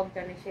ফোনের লক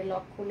জানে, সে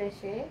লক খুলে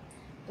সে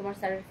তোমার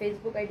স্যারের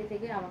ফেসবুক আইডি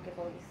থেকে আমাকে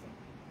কল দিছে।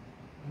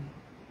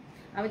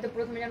 আমি তো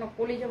প্রথমে যেন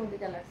কলেজের মধ্যে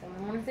চালাচ্ছে,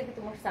 আমার মনে হচ্ছে কি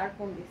তোমার স্যার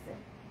ফোন দিচ্ছে।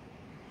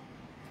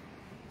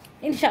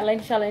 ইনশাল্লাহ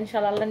ইনশাল্লাহ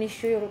ইনশাল্লাহ আল্লাহ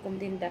নিশ্চয়ই ওরকম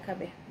দিন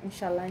দেখাবে,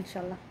 ইনশাল্লাহ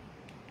ইনশাল্লাহ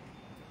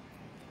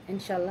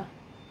ইনশাল্লাহ,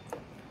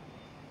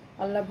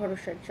 আল্লাহ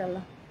ভরসা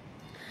ইনশাল্লাহ।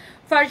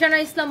 ফারজানা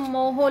ইসলাম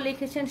মোহ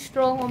লিখেছেন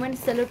স্ট্রং ওমেন,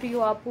 সেলুট ইউ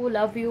আপু,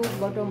 love you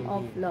bottom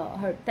of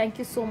heart. Thank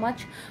you so much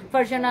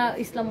Farzana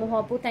ইসলাম মোহ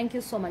আপু, থ্যাংক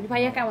ইউ সো মাচ।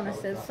 ভাইয়া কেমন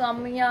আছে?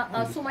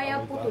 সুমাইয়া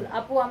পুতুল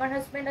আপু, আমার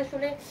হাজবেন্ড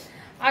আসলে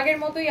আগের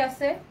মতোই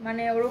আছে,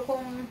 মানে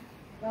ওরকম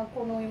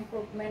কোনো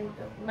ইমপ্রুভমেন্ট,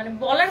 মানে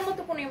বলার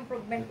মতো কোনো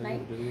ইমপ্রুভমেন্ট নাই,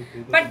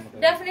 বাট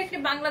ডেফিনেটলি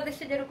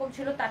বাংলাদেশে যেরকম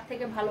ছিল তার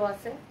থেকে ভালো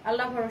আছে,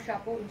 আল্লাহ ভরসা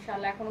আপু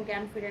ইনশাআল্লাহ। এখনো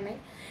জ্ঞান ফিরে নেই।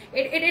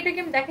 এটা কি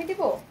আমি দেখে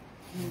দিব?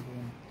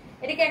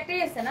 এটা কি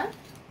একটাই আছে না?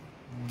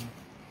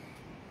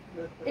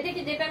 এটা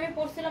কি যেটা আমি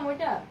পড়ছিলাম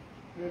ওইটা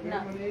না?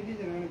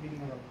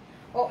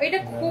 ও এটা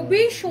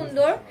খুবই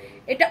সুন্দর,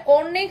 এটা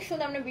অনেক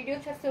সুন্দর। আমরা ভিডিও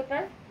ছাড়ছি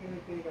ওটার,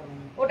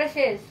 ওটা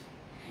শেষ।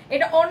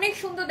 এটা অনেক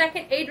সুন্দর,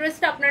 দেখেন এই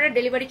ড্রেসটা আপনারা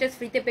ডেলিভারি চার্জ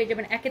ফ্রিতে পেয়ে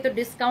যাবেন। একে তো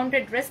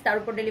ডিসকাউন্টেড ড্রেস, তার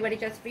উপর ডেলিভারি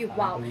চার্জ ফ্রি।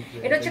 ওয়াও,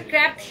 এটা হচ্ছে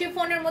ক্র্যাপ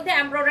শিফনের মধ্যে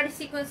এমব্রয়ডারি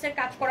সিকোয়েন্সের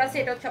কাজ করা আছে।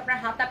 এটা হচ্ছে আপনার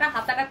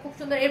হাতাটা খুব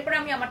সুন্দর। এরপরে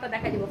আমি আমারটা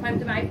দেখা দিব। ফাইম,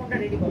 তুমি আইফোনটা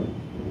রেডি করো।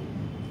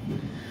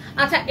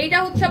 আচ্ছা, এটা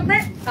হচ্ছে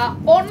আপনার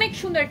অনেক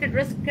সুন্দর একটা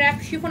ড্রেস, ক্র্যাপ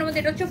শিফনের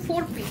মধ্যে। এটা হচ্ছে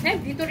 4 পিস, হ্যাঁ,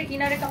 ভিতরে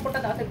ইনারের কাপড়টা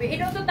দেওয়া থাকবে।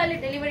 এটাও তো তাহলে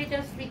ডেলিভারি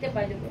চার্জ ফ্রিতে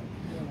পাই যাবে।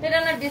 এটা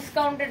না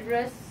ডিসকাউন্টেড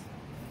ড্রেস,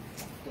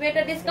 তুমি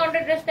এটা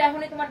ডিসকাউন্টেড ড্রেসটা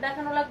এখনই তোমার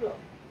দেখানো লাগলো?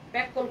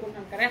 Back call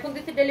কোনখানকার? এখন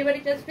দিচ্ছি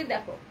ডেলিভারি চার্জ ফ্রি,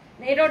 দেখো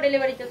এটাও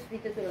ডেলিভারি চার্জ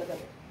ফ্রিতে চলে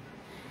যাবে।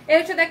 এই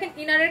হচ্ছে দেখেন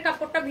ইনারের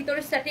কাপড়টা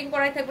ভিতরে সেটিং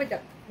করাই থাকবে,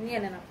 নিয়ে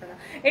নেন আপনারা।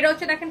 এটা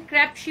হচ্ছে দেখেন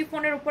ক্র্যাপ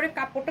শিফনের উপরে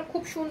কাপড়টা,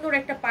 খুব সুন্দর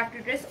একটা পার্টি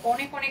ড্রেস,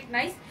 অনেক অনেক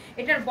নাইস।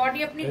 এটার বডি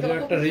আপনি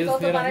যত খুশি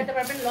তত বানাইতে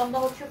পারবেন। লম্বা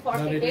হচ্ছে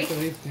 48।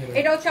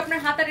 এটা হচ্ছে আপনার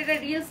হাতার, এটা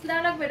রিলস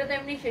দেওয়া লাগবে, এটা তো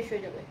এমনি শেষ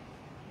হয়ে যাবে।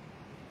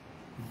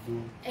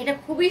 এটা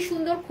খুবই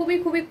সুন্দর, খুবই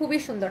খুবই খুবই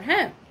সুন্দর।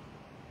 হ্যাঁ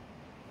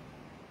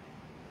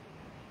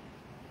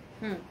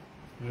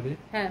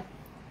হ্যাঁ,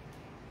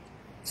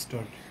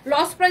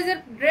 লস প্রাইজের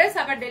ড্রেস,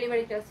 আবার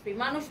ডেলিভারি চার্জ ফ্রি।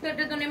 মানুষ তো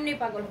এটা তো এমনি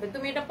পাগল হবে।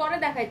 তুমি এটা পরে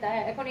দেখাইতা,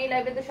 এখন এই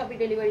লাইভে তো সবই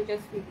ডেলিভারি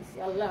চার্জ ফ্রি দিছি।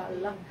 আল্লাহ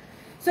আল্লাহ।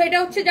 সো এটা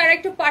হচ্ছে যারা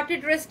একটু পার্টি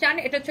ড্রেস চান,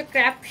 এটা হচ্ছে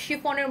ক্র্যাপ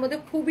শিফনের মধ্যে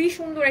খুবই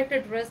সুন্দর একটা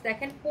ড্রেস।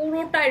 দেখেন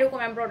পুরোটা এরকম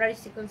এমব্রয়ডারি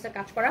সিকোয়েন্সের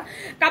কাজ করা।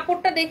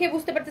 কাপড়টা দেখে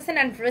বুঝতে পারতেছেন,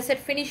 এন্ড ড্রেসের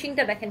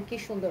ফিনিশিংটা দেখেন কি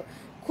সুন্দর,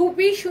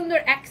 খুবই সুন্দর,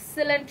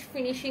 এক্সেলেন্ট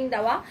ফিনিশিং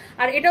দেওয়া।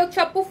 আর এটা হচ্ছে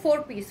আপু 4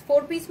 পিস।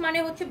 4 পিস মানে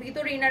হচ্ছে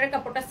ভিতরে ইনারের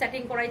কাপড়টা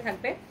সেটিং করাই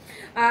থাকবে,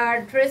 আর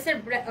ড্রেসের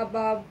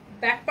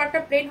ব্যাক পার্টটা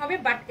প্লেন হবে,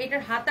 বাট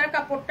এটার হাতার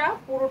কাপড়টা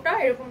পুরোটা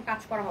এরকম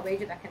কাজ করা হবে। এই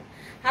যে দেখেন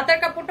হাতার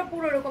কাপড়টা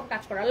পুরো এরকম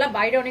কাজ করা। আল্লাহ,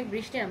 বাইরে অনেক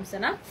বৃষ্টি নামছে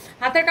না?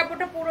 হাতার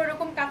কাপড়টা পুরো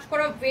এরকম কাজ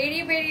করা, ভেরি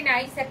ভেরি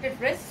নাইস একটা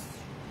ড্রেস।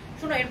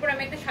 শুনো, এরপর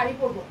আমি একটা শাড়ি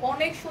পরবো,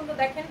 অনেক সুন্দর।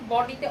 দেখেন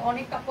বডিতে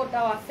অনেক কাপড়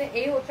দেওয়া আছে।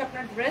 এই হচ্ছে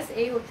আপনার ড্রেস,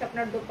 এই হচ্ছে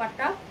আপনার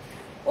দোপাট্টা।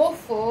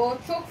 ওফো,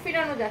 চোখ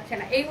ফিরানো যাচ্ছে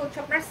না। এই হচ্ছে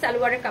আপনার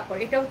সালোয়ারের কাপড়।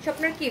 এটা হচ্ছে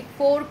আপনার কি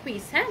 4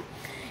 পিস। হ্যাঁ,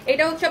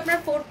 এটা হচ্ছে আপনার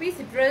 4 পিস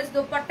ড্রেস,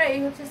 দোপাট্টা।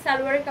 এই হচ্ছে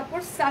সালোয়ারের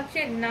কাপড়। Such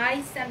a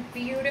nice and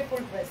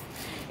beautiful dress.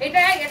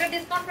 এটা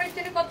ডিসকাউন্ট প্রাইস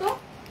ছিল কত?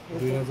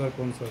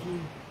 2050।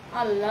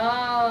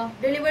 আল্লাহ,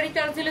 ডেলিভারি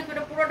চার্জ দিলে তো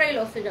এটা পুরোটাই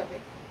লসে যাবে।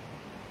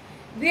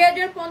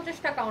 2050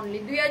 টাকা অনলি,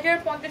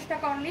 2050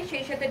 টাকা অনলি,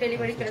 সেই সাথে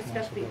ডেলিভারি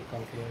চার্জটা ফ্রি।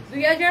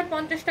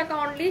 2050 টাকা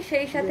অনলি,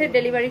 সেই সাথে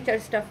ডেলিভারি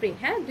চার্জটা ফ্রি।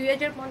 হ্যাঁ,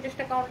 2050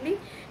 টাকা অনলি,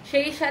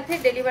 সেই সাথে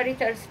ডেলিভারি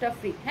চার্জটা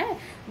ফ্রি। হ্যাঁ,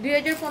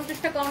 2050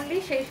 টাকা অনলি,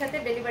 সেই সাথে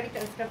ডেলিভারি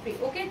চার্জটা ফ্রি।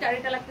 ওকে, যার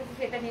এটা লাগতেছে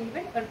সেটা নিয়ে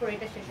নেবেন, তারপর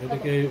এটা শেষ হবে।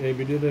 এটাকে এই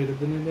ভিডিওতে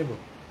এটাতে নিয়ে নেব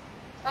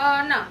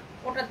না,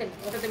 ওটাতে না,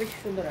 ওটাতে বেশি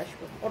সুন্দর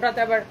আসবে। ওটাতে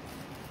আবার,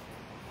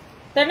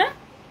 তাই না?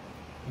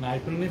 না,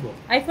 আইফোন নিব।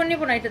 আইফোন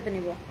নিব না, এটাতে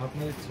নিব।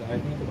 আপনার ইচ্ছা,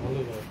 আইফোনে তো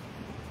ভালো হয়।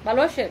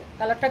 ভালো আসে,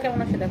 কালারটা কেমন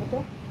আসে দেখো তো।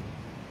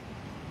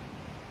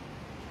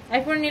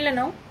 আইফোন নিলে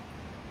নাও।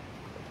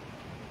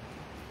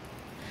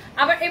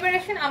 আবার এবার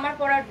আসেন আমার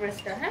পরার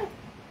ড্রেসটা। হ্যাঁ,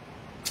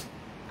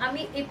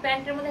 আমি এই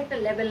প্যান্টের মধ্যে একটা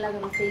লেবেল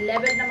লাগানো আছে। এই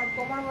লেবেলটা আমার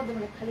কোমরের মধ্যে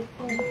মানে খালি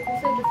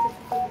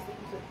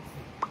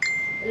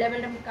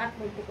লেবেলটা আমি কাট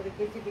করতে করে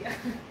কেচি দিয়া।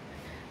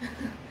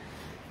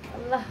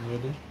 আল্লাহ,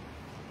 রেডি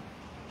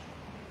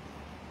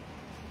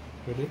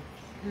রেডি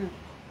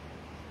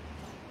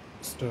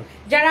স্টার্ট।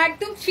 যারা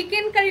একদম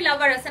চিকেন কারি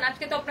লাভার আছেন,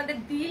 আজকে তো আপনাদের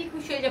দিল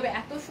খুশি হয়ে যাবে।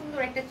 এত সুন্দর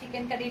একটা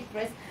চিকেন কারি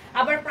ড্রেস,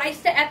 আবার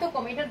প্রাইসটা এত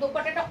কম। এটার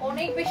দোপাট্টাটা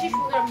অনেক বেশি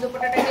সুন্দর। আমি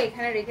দোপাট্টাটাকে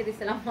এখানে রেখে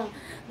দিয়েছিলাম।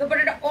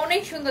 দোপাট্টাটা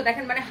অনেক সুন্দর,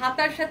 দেখেন মানে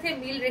হাতার সাথে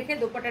মিল রেখে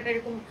দোপাট্টাটা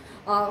এরকম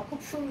খুব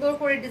সুন্দর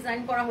করে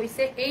ডিজাইন করা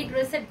হয়েছে। এই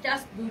ড্রেসের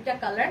জাস্ট 2টা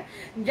কালার।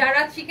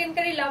 যারা চিকেন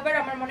কারি লাভার,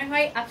 আমার মনে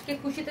হয় আজকে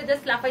খুশিতে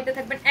জাস্ট লাফাইতে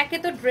থাকবেন। একে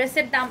তো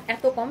ড্রেসের দাম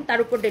এত কম, তার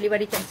উপর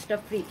ডেলিভারি চার্জটা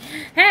ফ্রি।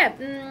 হ্যাঁ,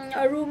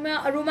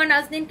 রুমা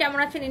নাজনীন কেমন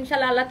আছেন?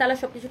 ইনশাল্লাহ আল্লাহ তাআলা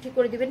সবকিছু ঠিক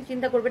করে দিবেন,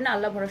 চিন্তা করবেন না।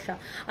 আল্লাহ ভরসা,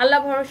 আল্লাহ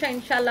ভরসা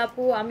ইনশাআল্লাহ।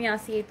 আপু আমি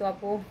আসি, এই তো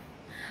আপু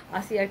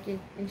আসি আর কি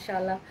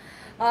ইনশাআল্লাহ।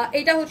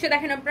 এটা হচ্ছে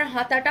দেখেন আপনার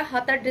হাতাটা,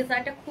 হাতার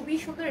ডিজাইনটা খুবই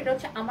সুন্দর। এটা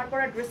হচ্ছে আমার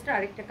পরা ড্রেসটা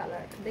আরেকটা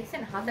কালার,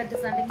 দেখছেন হাতার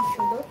ডিজাইনটা কি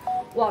সুন্দর।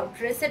 ওয়াও,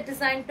 ড্রেসের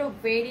ডিজাইনটা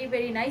ভেরি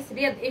ভেরি নাইস।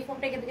 রিয়াদ, এই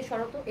ফোনটা এখান থেকে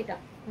সরাতো। এটা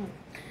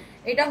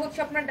এটা হচ্ছে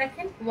আপনার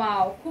দেখেন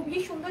ওয়াও খুবই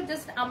সুন্দর,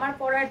 জাস্ট আমার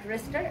পরা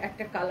ড্রেসটার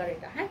একটা কালার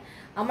এটা। হ্যাঁ,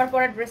 আমার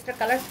পরা ড্রেসটার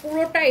কালার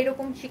পুরোটা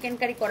এরকম চিকেন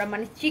কারি করা,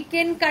 মানে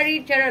চিকেন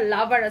কারির যারা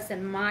লাভার আছেন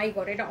মাই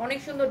গড, এটা অনেক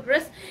সুন্দর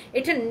ড্রেস।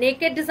 এটা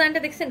নেকের ডিজাইনটা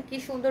দেখছেন কি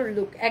সুন্দর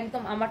লুক,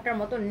 একদম আমারটার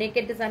মতো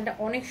নেকের ডিজাইনটা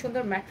অনেক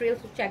সুন্দর।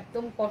 ম্যাটেরিয়ালস হচ্ছে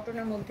একদম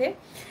কটনের মধ্যে।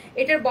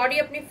 এটার বডি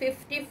আপনি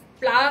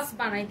 50+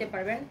 বানাইতে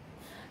পারবেন,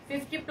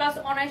 50+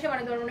 অনায়াসে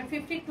বানাইতে পারবেন, মানে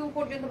 52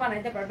 পর্যন্ত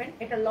বানাইতে পারবেন।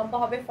 এটা লম্বা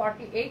হবে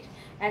 48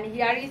 and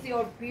here is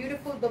your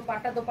beautiful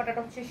dupatta.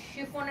 দোপাট্টাটা হচ্ছে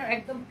শিফনের,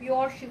 একদম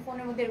পিওর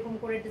শিফনের মধ্যে এরকম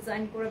করে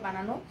ডিজাইন করে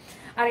বানানো।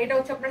 আর এটা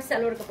হচ্ছে আপনার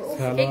সালোয়ার কাপড়।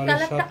 এই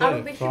কালারটা আরো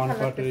বেশি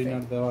ভালো লাগছে।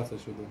 ইনার দেওয়া আছে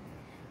শুধু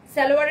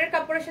সালোয়ারের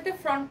কাপড়ের সাথে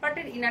ফ্রন্ট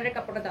পার্টের ইনারের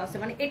কাপড়টা দেওয়া আছে,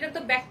 মানে এটা তো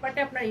ব্যাক পার্টে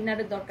আপনার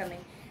ইনারের দরকার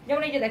নেই।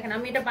 যেমন এই যে দেখেন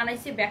আমি এটা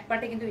বানাইছি ব্যাক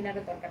পার্টে, কিন্তু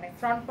ইনারের দরকার নেই,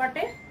 ফ্রন্ট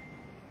পার্টে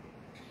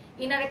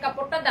ইনারের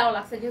কাপড়টা দেওয়া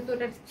লাগছে, যেহেতু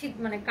এটা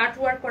মানে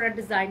কাটওয়ার্ক করার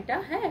ডিজাইনটা।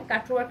 হ্যাঁ,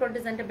 কাটওয়ার্ক করার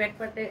ডিজাইনটা ব্যাক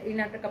পার্টে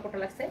ইনারের কাপড়টা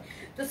লাগছে।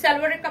 তো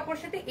সালোয়ারের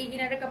কাপড়ের সাথে এই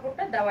ইনারের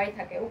কাপড়টা দেওয়াই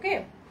থাকে। ওকে,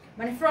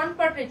 মানে ফ্রন্ট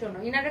পার্টের জন্য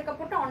ইনারের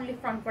কাপড়টা অনলি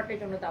ফ্রন্ট পার্টের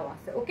জন্য দেওয়া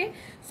আছে। ওকে,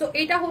 সো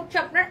এটা হচ্ছে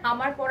আপনার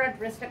আমার পরা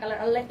ড্রেসটা কালার।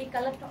 আল্লাহ, এই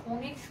কালারটা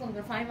অনেক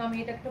সুন্দর। ফাইম, আমি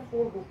এটা একটা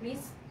পরবো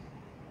প্লিজ,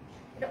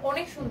 এটা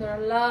অনেক সুন্দর।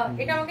 আল্লাহ,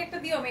 এটা আমাকে একটা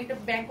দিও, আমি একটা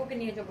ব্যাংককে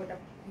নিয়ে যাবো, এটা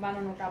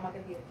বানানোটা আমাকে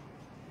দিও,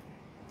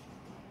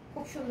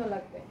 খুব সুন্দর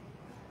লাগবে।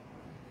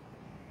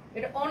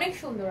 এটা অনেক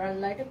সুন্দর।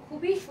 আল্লাহ, এটা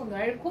খুবই সুন্দর,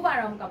 এটা খুব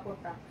আরাম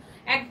কাপড়টা,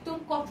 একদম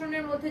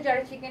কটনের মধ্যে।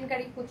 যারা চিকেন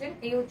কারি খুঁজেন,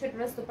 এই হচ্ছে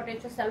ড্রেস, দোপাট্টা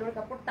হচ্ছে সালোয়ার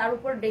কাপড়, তার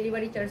উপর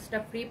ডেলিভারি চার্জটা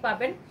ফ্রি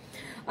পাবেন।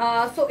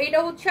 সো এটা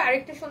হচ্ছে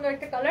আরেকটা সুন্দর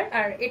একটা কালার।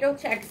 আর এটা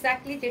হচ্ছে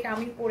এক্স্যাক্টলি যেটা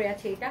আমি পরে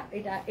আছি,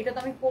 এটা তো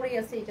আমি পরেই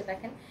আছি। এটা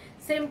দেখেন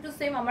সেম টু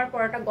সেম আমার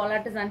পরাটা,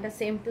 গলার ডিজাইনটা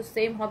সেম টু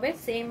সেম হবে,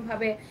 সেম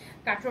ভাবে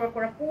কাটওয়ার্ক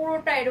করা,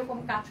 পুরোটা এরকম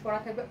কাজ করা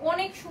থাকবে।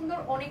 অনেক সুন্দর,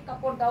 অনেক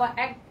কাপড় দেওয়া,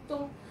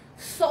 একদম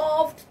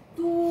সফট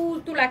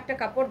তুল একটা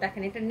কাপড়।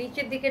 দেখেন এটা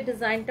নিচের দিকে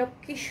ডিজাইনটা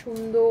কি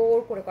সুন্দর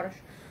করে করা,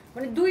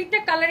 মানে দুইটা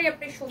কালারই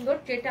আপনি সুন্দর,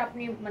 যেটা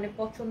আপনি মানে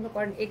পছন্দ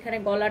করেন। এখানে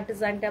গলার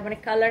ডিজাইনটা, মানে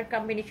colour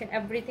combination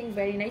everything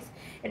very nice.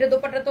 এটা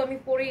দোপাট্টা তো আমি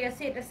পরেই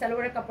আছি। এটা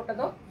সালোয়ারের কাপড়টা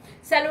দাও,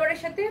 সালোয়ারের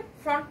সাথে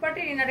ফ্রন্ট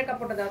পার্টের ইনারের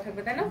কাপড়টা দেওয়া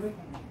থাকবে, তাই না?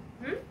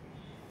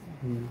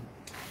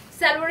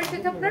 সালোয়ারের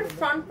সাথে আপনার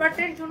ফ্রন্ট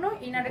পার্টের জন্য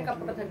ইনারের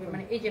কাপড়টা থাকবে,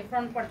 মানে এই যে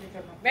ফ্রন্ট পার্টের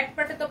জন্য। ব্যাক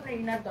পার্টে তো আপনার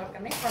ইনার দরকার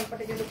নেই, ফ্রন্ট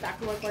পার্টে যেহেতু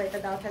কাটওয়ার্ক করে এটা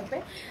দেওয়া থাকবে।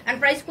 এন্ড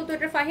প্রাইস কত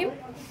এটার ফাহিম?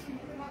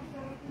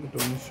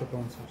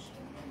 1950।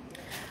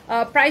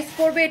 প্রাইস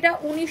পড়বে এটা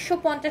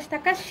 1950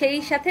 টাকা, সেই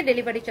সাথে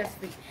ডেলিভারি চার্জ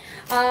ফ্রি।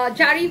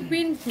 জারিফ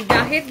বিন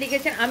জাহেদ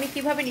লিখেছেন আমি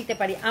কিভাবে নিতে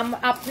পারি।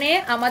 আপনি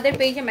আমাদের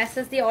পেজে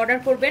মেসেজ দিয়ে অর্ডার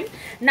করবেন,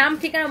 নাম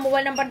ঠিকানা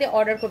মোবাইল নাম্বার দিয়ে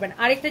অর্ডার করবেন।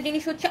 আরেকটা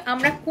জিনিস হচ্ছে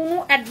আমরা কোনো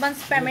অ্যাডভান্স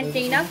পেমেন্ট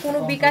নেই না, কোনো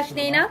বিকাশ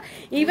নেই না,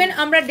 ইভেন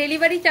আমরা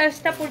ডেলিভারি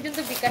চার্জটা পর্যন্ত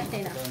বিকাশ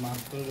নেই না।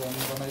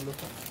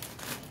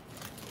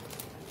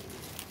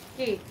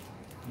 কি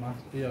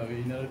মাস্টার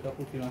ইনারের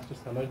কাপড় কি মাস্টার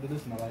সালোয়ার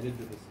দিতেছ না বাইরে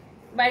দিতেছ?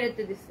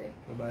 বাইরেতে দিচ্ছে।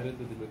 তো বাইরে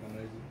তো দিল কেন?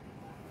 এই যে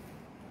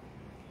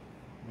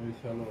ওই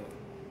সালোয়ার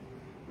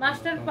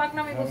মাস্টার পাক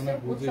নামে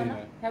বুঝছো না?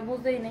 হ্যাঁ,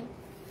 বুঝতেই নেই।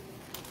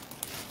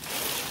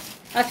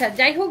 আচ্ছা,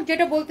 যাই হোক,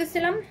 যেটা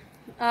বলতেছিলাম,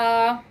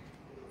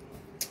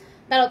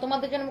 দাঁড়াও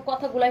তোমাদের জন্য আমি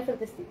কথা গুলাই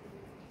ফেলতেছি।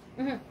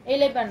 এই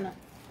লেবার না,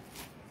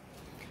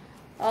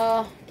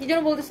 কি যেন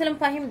বলতেছিলাম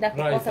ফাহিম, দেখো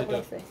কথা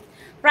বলছে।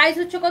 প্রাইস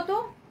হচ্ছে কত?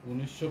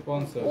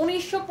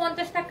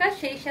 1950 টাকা,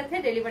 সেই সাথে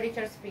ডেলিভারি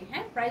চার্জ ফ্রি।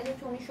 হ্যাঁ, প্রাইস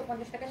হচ্ছে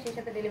 1950 টাকা, সেই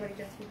সাথে ডেলিভারি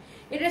চার্জ ফ্রি।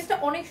 এই ড্রেসটা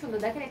অনেক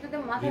সুন্দর, দেখেন এটাতে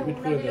মাথায়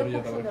ওড়না দিলে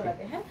খুব সুন্দর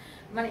লাগে। হ্যাঁ,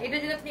 মানে এটা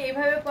যদি আপনি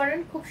এইভাবে পরেন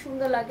খুব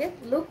সুন্দর লাগে,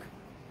 লুক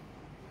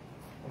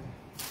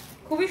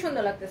খুবই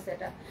সুন্দর লাগতেছে।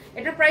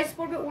 এটার প্রাইস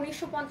পড়বে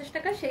 1950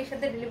 টাকা, সেই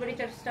সাথে ডেলিভারি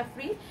চার্জটা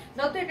ফ্রি।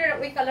 যত এটার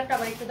ওই কালারটা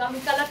আবার একটু দাও, আমি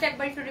কালারটা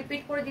একবার একটু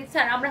রিপিট করে দিচ্ছি।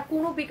 আর আমরা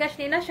কোনো বিকাশ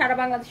নেই না, সারা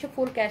বাংলাদেশে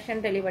full cash on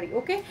delivery.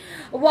 Okay,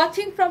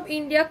 watching from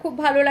India, খুব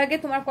ভালো লাগে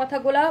তোমার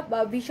কথাগুলা,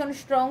 ভীষণ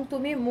স্ট্রং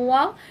তুমি।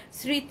 মুয়া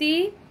স্মৃতি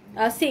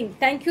Singh,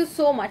 thank you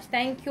so much,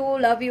 thank you,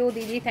 love you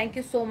দিদি, থ্যাংক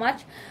ইউ সো মাচ।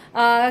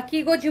 কি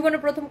গো জীবনে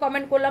প্রথম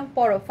কমেন্ট করলাম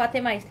পড়ো,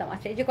 ফাতেমা ইসলাম।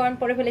 আচ্ছা, এই যে কমেন্ট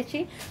পড়ে ফেলেছি,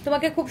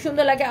 তোমাকে খুব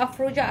সুন্দর লাগে।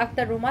 Afroza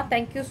Akter Ruma,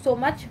 thank you so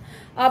much.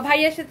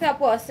 ভাইয়ার সাথে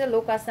আপু আছে,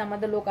 লোক আছে,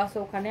 আমাদের লোক আছে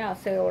ওখানে,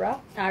 আছে ওরা।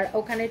 আর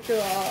ওখানে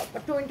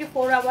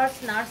 24 আওয়ার্স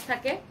নার্স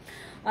থাকে,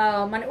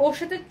 মানে ওর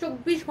সাথে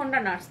 24 ঘন্টা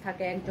নার্স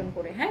থাকে একজন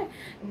করে। হ্যাঁ,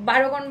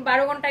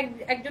 12 ঘন্টা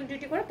একজন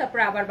ডিউটি করে,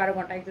 তারপরে আবার 12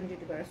 ঘন্টা একজন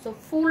ডিউটি করে। সো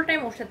ফুল টাইম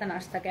ওর সাথে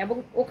নার্স থাকে, এবং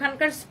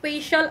ওখানকার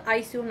স্পেশাল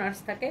আইসিইউ নার্স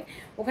থাকে।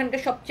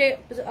 ওখানকার সবচেয়ে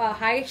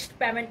হাইয়েস্ট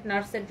পেমেন্ট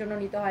নার্সের জন্য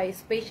নিতে হয়,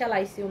 স্পেশাল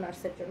আইসিইউ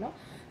নার্সের জন্য।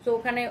 সো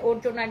ওখানে ওর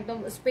জন্য একদম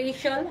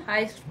স্পেশাল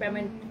হাইয়েস্ট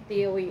পেমেন্ট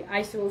দিয়ে ওই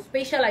আইসিইউ,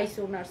 স্পেশাল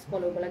আইসিইউ নার্স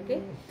বলে ওগুলাকে।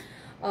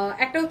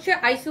 একটা হচ্ছে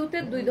আইসিইউতে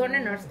 2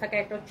 ধরনের নার্স থাকে,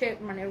 একটা হচ্ছে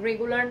মানে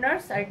রেগুলার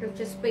নার্স, আর একটা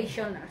হচ্ছে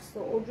স্পেশাল নার্স। তো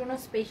ওর জন্য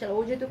স্পেশাল, ও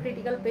যেহেতু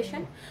ক্রিটিক্যাল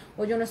পেশেন্ট,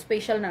 ওর জন্য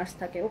স্পেশাল নার্স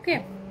থাকে। ওকে,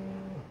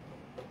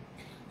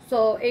 সো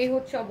এই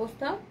হচ্ছে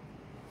অবস্থা।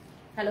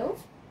 Hello,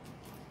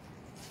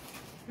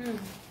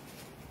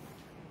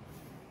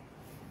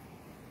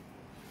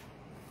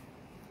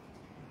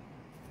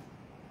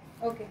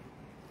 okay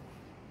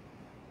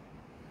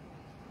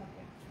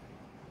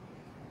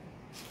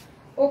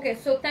okay,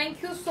 so thank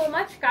you so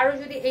much. কারো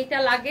যদি এইটা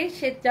লাগে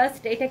সে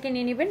জাস্ট এটাকে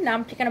নিয়ে নেবেন, নাম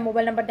ঠিকানা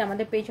মোবাইল নাম্বার দিয়ে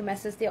আমাদের পেজে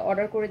মেসেজ দিয়ে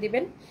অর্ডার করে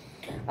দিবেন।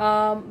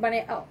 মানে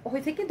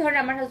হয়েছে কি ধরেন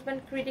আমার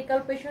হাজব্যান্ড ক্রিটিক্যাল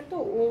পেশেন্ট, তো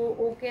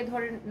ওকে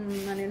ধরেন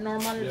মানে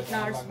নর্মাল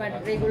নার্স বা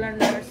রেগুলার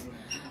নার্স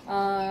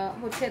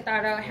হচ্ছে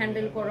তারা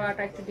হ্যান্ডেল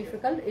করাটা একটু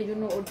ডিফিকাল্ট, এই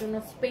জন্য ওর জন্য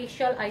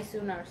স্পেশাল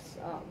আইসিইউ নার্স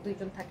 2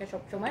 জন থাকে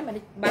সবসময়, মানে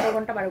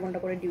 12 ঘন্টা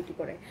করে ডিউটি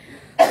করে।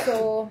 তো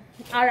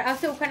আর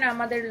আছে ওখানে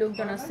আমাদের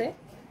লোকজন আছে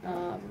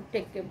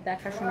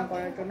দেখাশোনা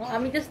করার জন্য।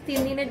 আমি জাস্ট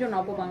 3 দিনের জন্য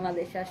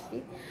বাংলাদেশে আসছি,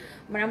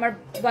 মানে আমার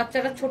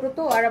বাচ্চাটা ছোট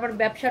তো, আর আবার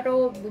ব্যবসাটাও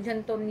বুঝেন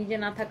তো, নিজে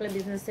না থাকলে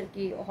বিজনেসের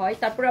কি হয়।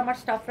 তারপরে আমার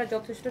স্টাফরা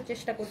যথেষ্ট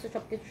চেষ্টা করছে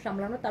সবকিছু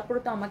সামলানো, তারপরে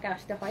তো আমাকে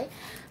আসতে হয়।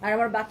 আর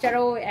আমার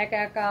বাচ্চারাও একা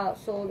একা,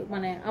 সো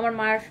মানে আমার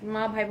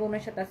মা ভাই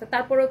বোনের সাথে আছে,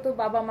 তারপরেও তো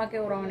বাবা মাকে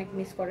ওরা অনেক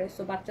মিস করে।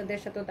 সো বাচ্চাদের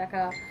সাথেও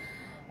দেখা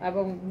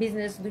এবং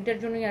বিজনেস দুইটার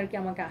জন্যই আর কি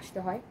আমাকে আসতে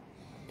হয়।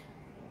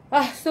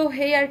 সো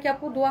হেই আর কি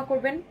আপু, দোয়া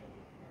করবেন।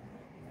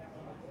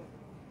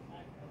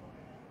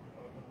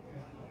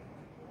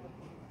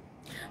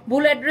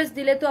 ভুল অ্যাড্রেস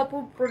দিলে তো আপু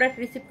প্রোডাক্ট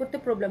রিসিভ করতে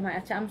প্রবলেম হয়।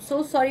 আচ্ছা, I am so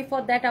sorry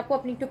for that আপু।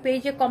 আপনি একটু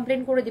পেজে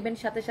কমপ্লেন করে দিবেন,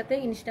 সাথে সাথে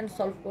ইনস্ট্যান্ট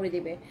সলভ করে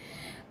দিবে।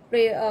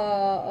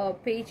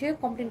 পেজে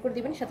কমপ্লেন করে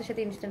দিবেন, সাথে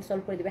সাথে ইনস্ট্যান্ট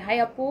সলভ করে দিবে। হাই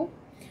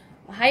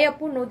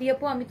আপু, নদী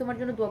আপু, আমি তোমার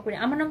জন্য দোয়া করি।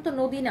 আমার নাম তো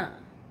নদী না,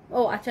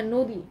 ও আচ্ছা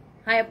নদী।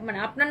 হাই আপু, মানে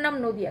আপনার নাম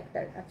নদী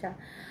আক্তার। আচ্ছা,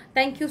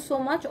 থ্যাংক ইউ সো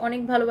মাচ,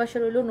 অনেক ভালোবাসা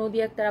রইলো নদী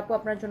আক্তার আপু,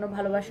 আপনার জন্য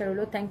ভালোবাসা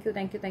রইলো। Thank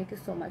you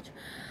so much.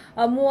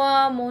 মুয়া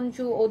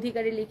Manju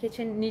অধিকারী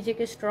লিখেছেন,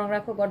 নিজেকে স্ট্রং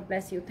রাখো, god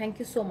bless you. Thank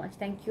you so much,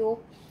 thank you.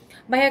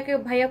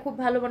 ভাইয়া খুব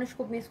ভালো মানুষ,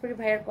 খুব মিস করি,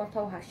 ভাইয়ার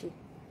কথাও হাসি।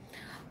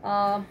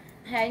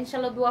 হ্যাঁ,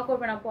 ইনশাল্লাহ দোয়া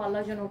করবেন আপু,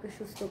 আল্লাহ যেন ওকে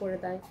সুস্থ করে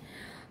দেয়।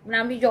 মানে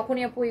আমি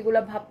যখনই আপু এগুলো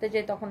ভাবতে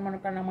যাই তখন মনে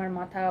করেন আমার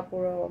মাথা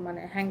পুরো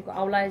মানে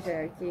আওলায় যায়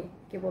আর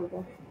কি বলবো।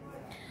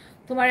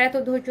 তোমার এত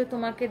ধৈর্য,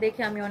 তোমাকে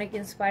দেখে আমি অনেক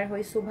ইন্সপায়ার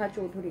হই। Subha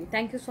Chowdhury,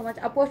 thank you so much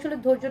আপু। আসলে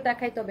ধৈর্য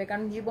দেখাইতে হবে,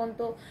 কারণ জীবন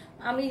তো,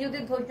 আমি যদি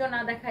ধৈর্য না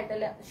দেখাই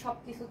তাহলে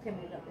সবকিছু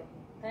থেমে যাবে,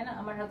 তাই না?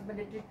 আমার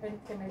হাজব্যান্ডের ট্রিটমেন্ট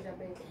থেমে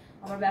যাবে,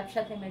 আমার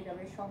ব্যবসা থেমে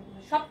যাবে,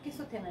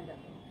 সবকিছু থেমে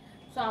যাবে।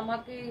 সো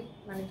আমাকে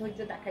মানে ধৈর্য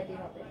দেখাইতেই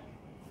হবে।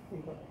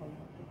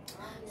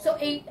 সো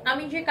এই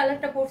আমি যে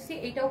কালারটা পরছি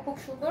এইটাও খুব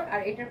সুন্দর,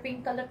 আর এটার পিঙ্ক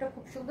কালারটা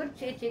খুব সুন্দর।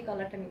 যে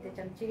কালারটা নিতে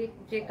চান,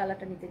 যে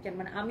কালারটা নিতে চান,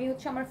 মানে আমি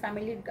হচ্ছে আমার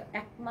ফ্যামিলির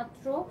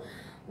একমাত্র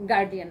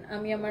গার্ডিয়ান।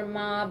 আমি আমার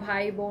মা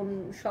ভাই বোন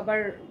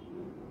সবার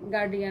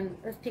গার্ডিয়ান,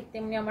 ঠিক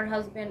তেমনি আমার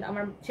হাজবেন্ড,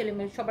 আমার ছেলে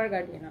মেয়ে সবার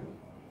গার্ডিয়ান আমি।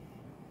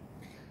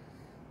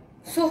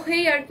 সো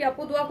এই আর কি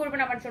আপু, দোয়া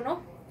করবেন আমার জন্য,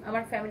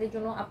 আমার ফ্যামিলির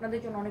জন্য, আপনাদের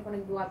জন্য অনেক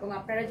অনেক দোয়া। এবং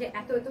আপনারা যে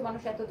এত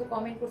মানুষ এত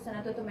কমেন্ট করছেন,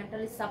 এত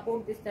মেন্টালি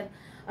সাপোর্ট দিচ্ছেন,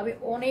 আমি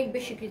অনেক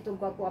বেশি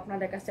কৃতজ্ঞ আপু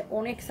আপনাদের কাছে।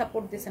 অনেক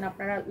সাপোর্ট দিচ্ছেন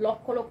আপনারা,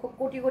 লক্ষ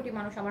কোটি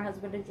মানুষ আমার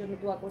হাজবেন্ডের জন্য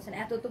দোয়া করছেন,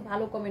 এত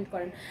ভালো কমেন্ট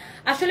করেন।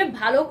 আসলে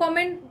ভালো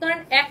কমেন্ট ধরেন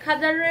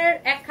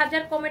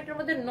 1000 কমেন্টের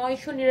মধ্যে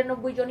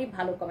 999 জনই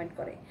ভালো কমেন্ট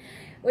করে।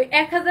 ওই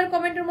 1000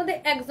 কমেন্টের মধ্যে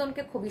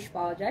একজনকে খুবিশ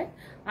পাওয়া যায়,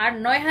 আর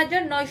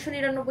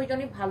 9999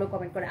 জনই ভালো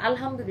কমেন্ট করে।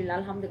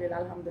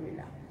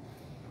 আলহামদুলিল্লাহ।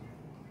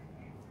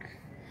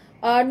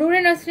 নূরে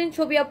নাসরিন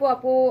ছবি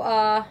আপু,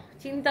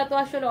 চিন্তা তো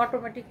আসলে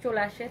অটোমেটিক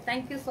চলে আসে।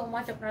 থ্যাংক ইউ সো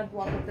মাচ, আপনারা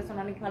দোয়া করতেছেন,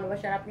 অনেক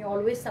ভালোবাসা, আর আপনি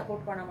অলওয়েজ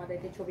সাপোর্ট করেন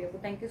আমাদেরকে ছবি আপু,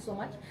 thank you so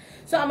much.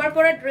 So আমার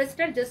পরা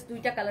ড্রেসটার জাস্ট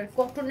 2টা কালার,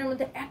 কটনের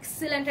মধ্যে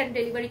excellent and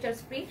delivery charge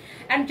free.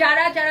 And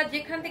যারা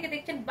যেখান থেকে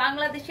দেখছেন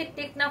বাংলাদেশের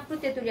Teknaf two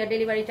Tetulia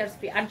delivery charge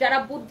free. আর যারা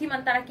বুদ্ধিমান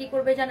তারা কি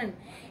করবে জানেন,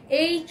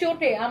 এই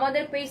চোটে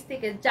আমাদের পেজ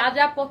থেকে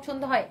যা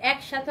পছন্দ হয়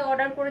একসাথে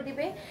অর্ডার করে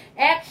দিবে,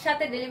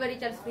 একসাথে ডেলিভারি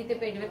চার্জ ফ্রিতে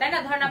পেয়ে যাবে, তাই না?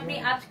 ধরেন আপনি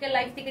আজকে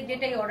লাইভ থেকে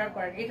যেটাই অর্ডার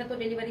করেন, এটা তো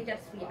ডেলিভারি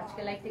চার্জ ফ্রি,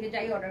 আজকে লাইভ থেকে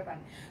যাই অর্ডার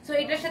করেন। সো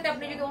এটার সাথে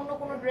আপনি যদি অন্য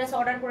কোনো ড্রেস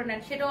অর্ডার করে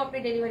নেন, সেটাও আপনি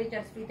ডেলিভারি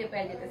চার্জ ফ্রিতে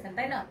পেয়ে যেতেছেন,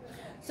 তাই না?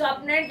 সো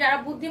আপনার যারা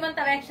বুদ্ধিমান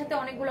তারা একসাথে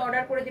অনেকগুলো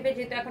অর্ডার করে দিবে,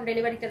 যেহেতু এখন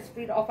ডেলিভারি চার্জ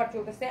ফ্রির অফার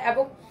চলতেছে।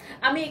 এবং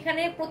আমি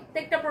এখানে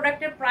প্রত্যেকটা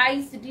প্রোডাক্টের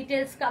প্রাইস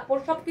ডিটেলস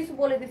কাপড় সবকিছু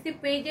বলে দিচ্ছি।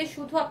 পেজে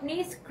শুধু আপনি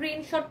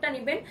স্ক্রিনশটটা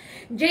নেবেন,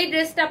 যেই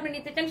ড্রেসটা আপনি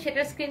নিতে চান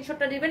সেটার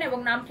স্ক্রিনশটটা দিবেন এবং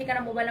নাম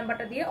ঠিকানা মোবাইল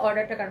নাম্বারটা দিয়ে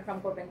অর্ডারটা কনফার্ম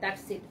করবেন,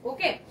 that's it.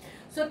 Okay,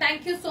 so thank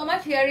you so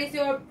much. Here is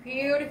your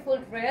beautiful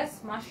dress,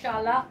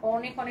 মাশাআল্লাহ,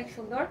 অনেক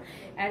সুন্দর।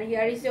 And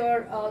here is your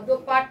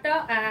dupatta,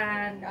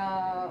 and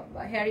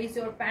here is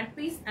your pant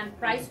piece. And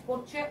price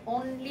পড়ছে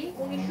অনলি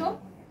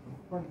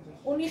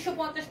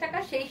 1950 টাকা,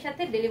 সেই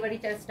সাথে ডেলিভারি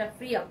চার্জটা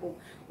ফ্রি আপু।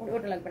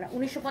 ওটা লাগবে না,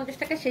 1950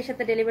 টাকা, সেই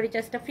সাথে ডেলিভারি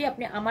চার্জটা ফ্রি।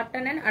 আপনি আমারটা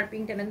নেন আর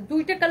পিঙ্কটা নেন,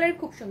 2টা কালারই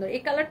খুব সুন্দর।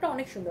 এই কালারটা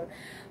অনেক সুন্দর,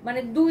 মানে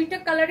 2টা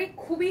কালারই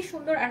খুবই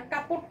সুন্দর। আর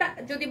কাপড়টা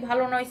যদি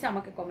ভালো নয়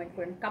আমাকে কমেন্ট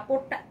করেন,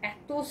 কাপড়টা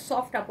এত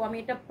সফট আপু, আমি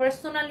এটা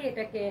পার্সোনালি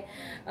এটাকে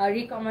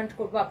রিকমেন্ড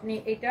করবো। আপনি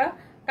এটা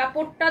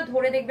কাপড়টা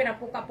ধরে দেখবেন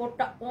আপু,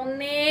 কাপড়টা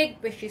অনেক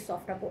বেশি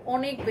সফট আপু,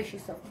 অনেক বেশি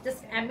সফট,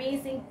 জাস্ট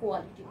অ্যামেজিং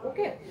কোয়ালিটি।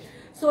 ওকে,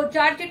 সো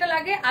যার যেটা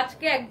লাগে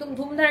আজকে একদম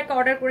ধুমধার একটা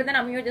অর্ডার করে দেন।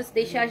 আমিও জাস্ট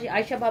দেশে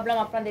আইসা ভাবলাম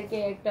আপনাদেরকে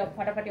একটা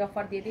ফাটাফাটি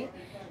অফার দিয়ে দিই।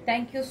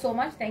 Thank you so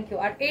much, thank you.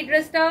 আর এই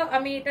ড্রেসটা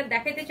আমি এটা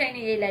দেখাইতে চাইনি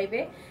এই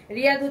লাইভে,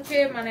 রিয়াদ হচ্ছে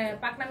মানে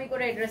পাকনামি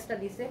করে এই ড্রেসটা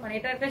দিছে, মানে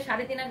এটা একটা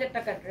 3500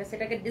 টাকার ড্রেস,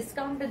 এটাকে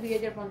ডিসকাউন্টে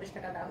 2050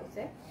 টাকা দেওয়া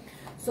হয়েছে।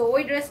 সো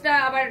ওই ড্রেসটা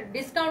আবার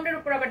ডিসকাউন্টের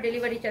উপর আবার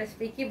ডেলিভারি চার্জ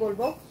ফ্রি, কি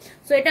বলবো।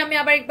 সো এটা আমি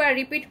আবার একবার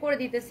রিপিট করে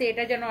দিতেছি,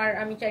 এটা যেন আর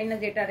আমি চাই না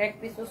যে এটার এক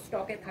পিসও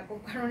স্টকে থাকুক,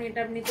 কারণ এটা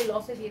এমনিতে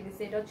লসে দিয়ে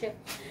দিচ্ছে। এটা হচ্ছে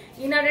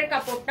ইনারের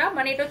কাপড়টা,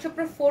 মানে এটা হচ্ছে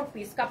পুরো 4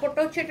 পিস, কাপড়টা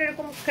হচ্ছে এটা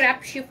এরকম ক্র্যাপ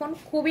শিফন,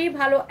 খুবই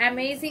ভালো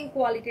অ্যামেজিং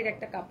কোয়ালিটির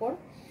একটা কাপড়।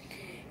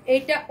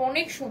 এইটা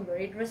অনেক সুন্দর,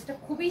 এই ড্রেসটা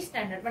খুবই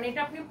স্ট্যান্ডার্ড, মানে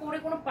এটা আপনি পরে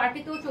কোনো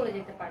পার্টিতেও চলে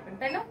যেতে পারবেন,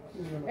 তাই না?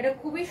 এটা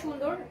খুবই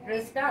সুন্দর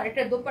ড্রেসটা। আর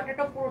এটা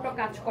দোপাট্টাটা পুরোটা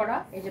কাজ করা,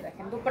 এই যে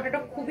দেখেন দোপাট্টাটা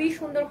খুবই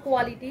সুন্দর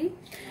কোয়ালিটি।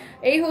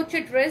 এই হচ্ছে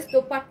ড্রেস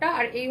দোপাট্টা,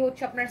 আর এই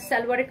হচ্ছে আপনার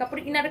সালোয়ারের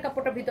কাপড়, ইনারের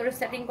কাপড়টা ভিতরে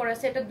সেটিং করা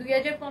আছে। এটা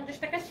 2050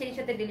 টাকা, সেই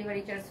সাথে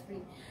ডেলিভারি চার্জ ফ্রি।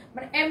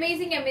 মানে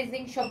অ্যামেজিং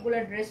অ্যামেজিং সবগুলো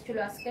ড্রেস ছিল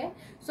আজকে।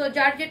 সো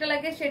যার যেটা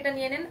লাগে সেটা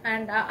নিয়ে নেন।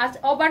 অ্যান্ড আজ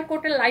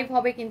ওভারকোটের লাইভ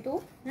হবে কিন্তু,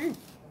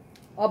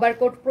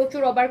 ওভারকোট,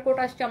 প্রচুর ওভারকোট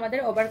আসছে আমাদের,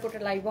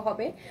 ওভারকোটের লাইভও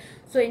হবে।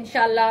 সো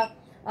ইনশাল্লাহ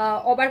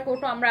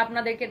ওভারকোটও আমরা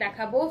আপনাদেরকে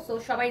দেখাবো। সো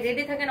সবাই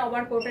রেডি থাকেন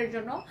ওভারকোটের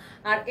জন্য।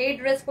 আর এই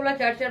ড্রেসগুলো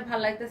যার যার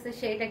ভালো লাগতেছে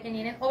সেইটাকে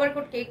নিয়ে নেন।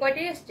 ওভারকোট কে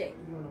কয়টাই আসছে?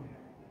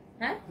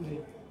 হ্যাঁ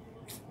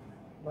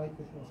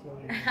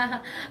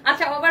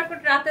আচ্ছা,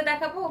 ওভারকোট রাতে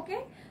দেখাবো। ওকে,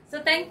 সো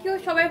থ্যাংক ইউ,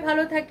 সবাই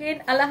ভালো থাকেন,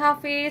 আল্লাহ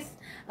হাফিজ।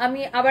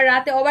 আমি আবার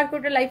রাতে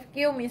ওভারকোটের লাইভ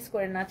কেউ মিস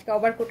করেন না, আজকে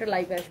ওভারকোটের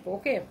লাইভে আসবো।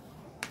 ওকে,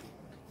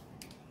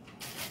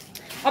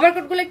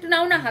 ওভারকোট গুলো একটু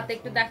নাও না হাতে,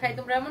 একটু দেখাই।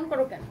 তোমরা এমন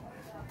করো কেন?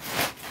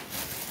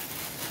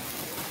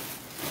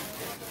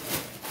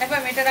 একবার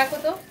এটা রাখো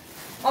তো,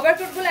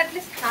 ওভারকোট গুলো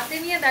অ্যাটলিস্ট হাতে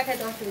নিয়ে দেখাই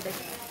তো, অসুবিধা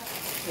কি?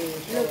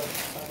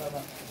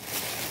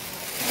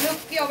 লুক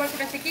কি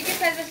ওভারকোট আছে, কি কি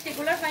সাইজ আছে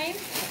এগুলোর? ফাইন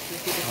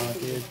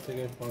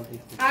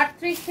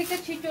 38 থেকে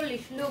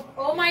 46। লুক,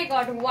 ও মাই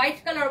god, white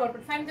colour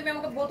overcoat. Fine, তুমি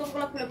আমাকে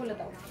বোতামগুলো খুলে খুলে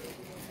দাও,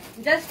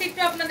 জাস্ট একটু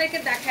আপনাদেরকে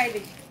দেখাই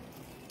দিই।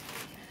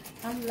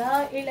 আল্লাহ,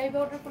 এই লাইভে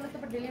অর্ডার করলে তো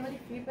ডেলিভারি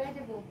ফ্রি পেয়ে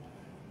যাবো।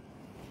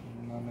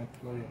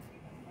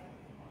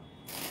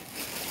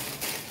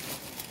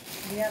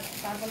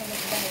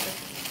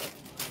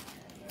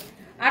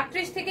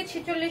 38 থেকে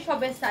 46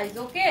 হবে সাইজ।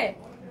 ওকে,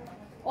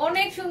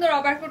 অনেক সুন্দর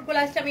ওভারকোট গুলো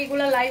আসছে। আমি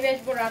এগুলো লাইভে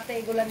আসবো রাতে,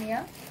 এগুলা নিয়ে।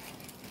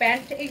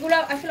 প্যান্ট এগুলো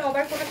আসলে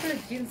ওভারকোট আসলে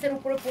জিন্সের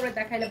উপরে পরে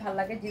দেখাইলে ভালো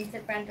লাগে,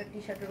 জিন্সের প্যান্ট আর টি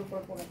শার্টের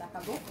উপরে পরে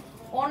দেখাবো।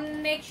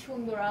 অনেক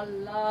সুন্দর,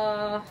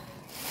 আল্লাহ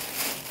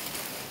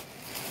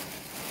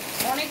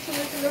অনেক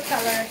সুন্দর সুন্দর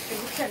কালার আসছে,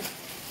 বুঝছেন?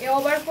 এই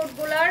ওভারকোট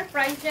গুলার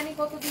প্রাইস জানি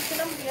কত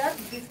দিচ্ছিলাম রিয়াজ,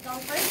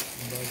 ডিসকাউন্ট প্রাইস।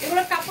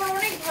 এগুলো কাপড়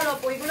অনেক ভালো,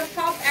 এগুলো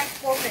সব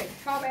এক্সপোর্টেড,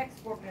 সব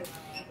এক্সপোর্টেড।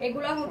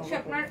 এগুলো হচ্ছে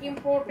আপনার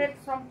ইম্পোর্টেড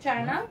ফ্রম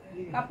চায়না,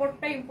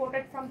 কাপড়টা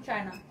ইম্পোর্টেড ফ্রম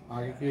চায়না।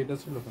 আগে কি এটা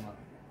ছিল তোমার?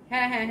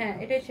 হ্যাঁ হ্যাঁ হ্যাঁ,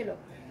 এটাই ছিল।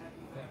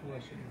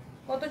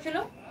 কত ছিল?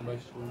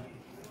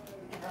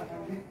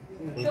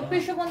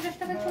 2450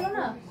 টাকা ছিল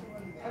না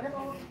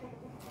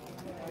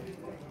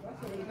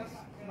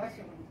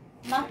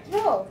মাত্র?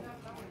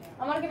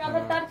 আমার কি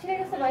মাথার তার ছিঁড়ে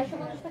গেছে?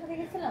 2250 টাকা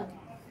দিয়ে গেছিলাম।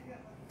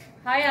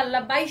 হায়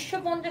আল্লাহ,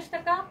 2250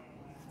 টাকা,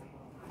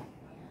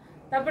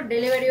 তারপর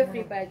ডেলিভারিও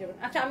ফ্রি পেয়ে যাবেন।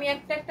 আচ্ছা, আমি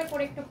একটা একটা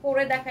করে একটু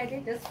পরে দেখাই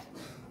দিই জাস্ট।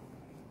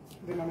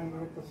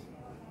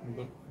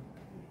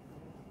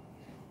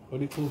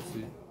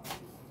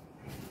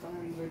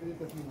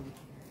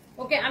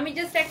 ওকে, আমি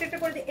জাস্ট একটা একটা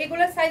করে দিই।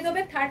 এগুলোর সাইজ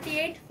হবে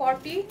 38,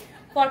 40,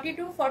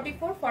 42,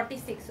 44,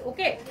 46।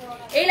 ওকে,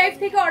 এই লাইভ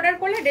থেকে অর্ডার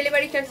করলে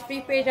ডেলিভারি চার্জ ফ্রি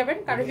পেয়ে যাবেন।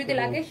 কারো যদি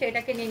লাগে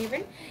সেটাকে নিয়ে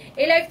নেবেন।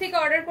 এই লাইভ থেকে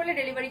অর্ডার করলে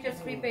ডেলিভারি চার্জ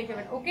ফ্রি পেয়ে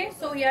যাবেন। ওকে,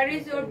 so here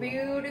is your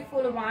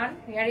beautiful one,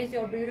 here is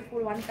your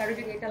beautiful one. কারো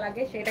যদি এটা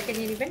লাগে সেটাকে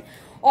নিয়ে নেবেন।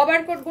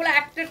 ওভারকোট গুলো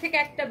একটার থেকে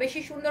একটা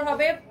বেশি সুন্দর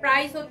হবে।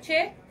 প্রাইস হচ্ছে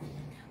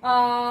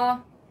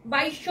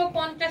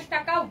 2250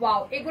 টাকা।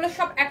 ওয়াও, এগুলো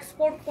সব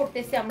এক্সপোর্ট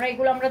করতেছি আমরা,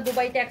 এগুলো আমরা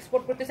দুবাইতে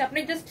এক্সপোর্ট করতেছি। আপনি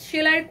জাস্ট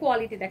সেলাইয়ের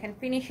কোয়ালিটি দেখেন,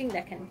 ফিনিশিং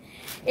দেখেন।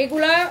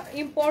 এগুলা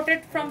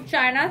ইম্পোর্টেড ফ্রম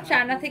চায়না,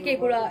 চায়না থেকে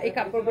এগুলা, এই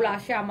কাপড়গুলো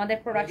আসে আমাদের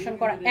প্রোডাকশন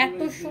করা। এত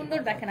সুন্দর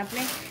দেখেন,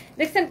 আপনি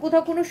দেখছেন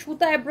কোথাও কোনো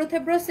সুতা এব্রো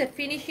থেব্রোসে?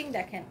 ফিনিশিং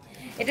দেখেন,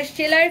 এটা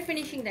সেলাইয়ের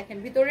ফিনিশিং দেখেন,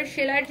 ভিতরের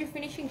সেলাইয়ের যে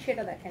ফিনিশিং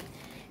সেটা দেখেন,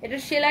 এটা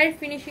সেলাইয়ের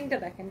ফিনিশিংটা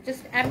দেখেন,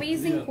 জাস্ট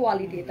অ্যামেজিং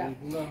কোয়ালিটি এটা।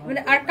 মানে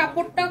আর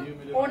কাপড়টা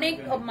অনেক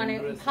মানে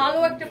ভালো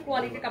একটা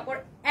কোয়ালিটির কাপড়,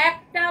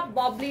 একটা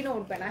ববলিনও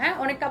উঠবে না। হ্যাঁ,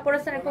 অনেক কাপড়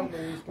আছে এরকম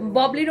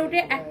ববলিন উঠে,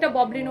 একটা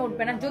ববলিনও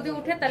উঠবে না, যদি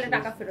উঠে তাহলে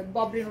টাকা ফেরত,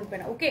 ববলিন উঠবে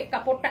না। ওকে,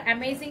 কাপড়টা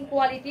অ্যামেজিং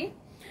কোয়ালিটি,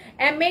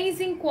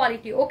 অ্যামেজিং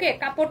কোয়ালিটি। ওকে,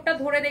 কাপড়টা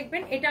ধরে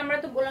দেখবেন। এটা আমরা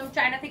তো বললাম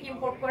চায়না থেকে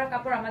ইম্পোর্ট করা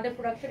কাপড়, আমাদের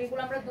প্রোডাকশন।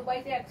 এগুলো আমরা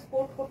দুবাইতে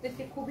এক্সপোর্ট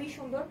করতেছি, খুবই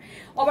সুন্দর।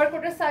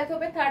 ওভারকোটের সাইজ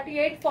হবে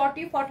 38,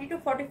 40, 42,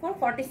 44,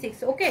 46।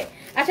 ওকে,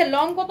 আচ্ছা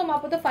লং কত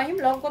মাপো তো ফাহিম?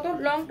 লং কত?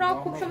 লংটাও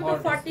খুব সুন্দর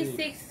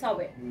 46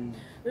 হবে,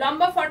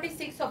 লম্বা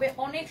 46 হবে।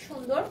 অনেক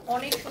সুন্দর,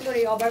 অনেক সুন্দর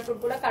এই ওভারকোট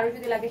গুলো। কারো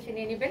যদি লাগে সে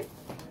নিয়ে নেবেন।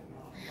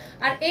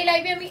 আর এই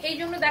লাইভে আমি এই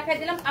জন্য দেখাই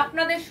দিলাম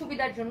আপনাদের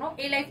সুবিধার জন্য,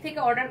 এই লাইভ থেকে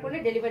অর্ডার করলে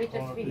ডেলিভারি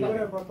চার্জ ফ্রি পাবেন।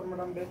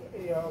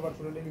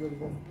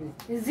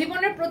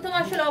 জীবনের প্রথম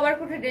আসলে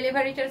ওভারকোটে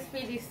ডেলিভারি চার্জ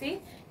ফ্রি দিছি।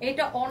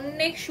 এটা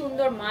অনেক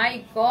সুন্দর, মাই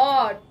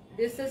god,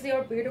 this is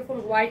your beautiful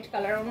white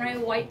colour. আমার এই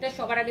হোয়াইটটা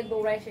সবার আগে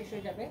দৌড়ায় শেষ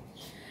হয়ে যাবে।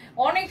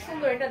 অনেক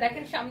সুন্দর এটা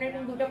দেখেন, সামনে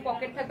এরকম দুটো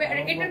পকেট থাকবে আর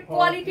এটার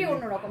কোয়ালিটি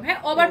অন্যরকম। হ্যাঁ,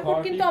 ওভারকোট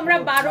কিন্তু আমরা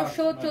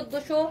 1200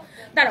 1400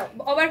 দাঁড়াও,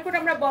 ওভারকোট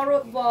আমরা বড়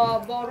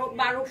বড়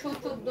 1200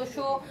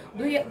 1400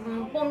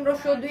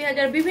 1500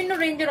 2000 বিভিন্ন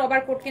রেঞ্জের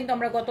ওভারকোট কিন্তু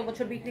আমরা গত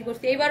বছর বিক্রি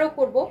করছি, এবারও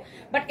করব।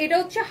 বাট এটা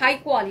হচ্ছে হাই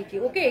কোয়ালিটি,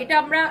 ওকে। এটা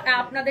আমরা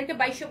আপনাদেরকে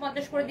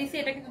 2250 করে দিছি,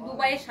 এটা কিন্তু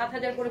দুবাইয়ে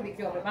 7000 করে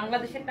বিক্রি হবে,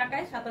 বাংলাদেশের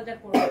টাকায় 7000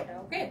 করে এটা,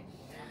 ওকে,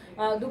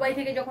 দুবাই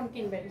থেকে যখন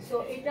কিনবেন। সো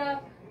এটা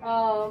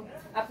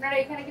আপনারা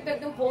এখানে কিন্তু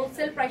একদম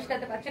হোলসেল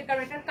প্রাইসটাতে পাচ্ছেন,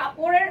 কারণ এটার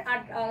কাপড়ের আর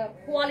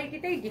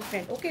কোয়ালিটিটাই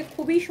ডিফারেন্ট, ওকে,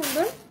 খুবই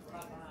সুন্দর।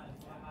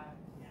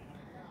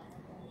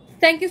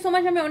 Thank you so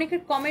much. আমি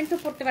অনেকের কমেন্টও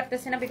পড়তে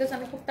পারতেছি না বিকজ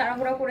আমি খুব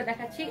তাড়াহুড়া করে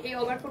দেখাচ্ছি। এই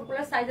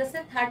ওভারকোটগুলোর সাইজ আছে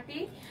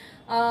 38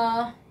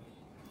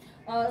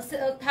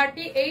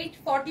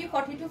 40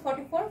 42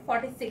 44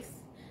 46,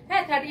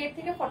 হ্যাঁ 38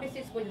 থেকে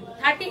 46 পর্যন্ত।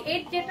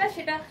 38 যেটা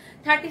সেটা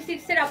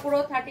 36 এর আপুরো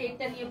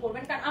 38টা নিয়ে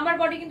পড়বেন, কারণ আমার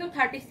বডি কিন্তু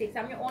 36,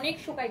 আমি অনেক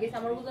শুকাই গেছি,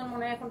 আমার ওজন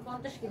মনে হয় এখন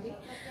 50 কেজি,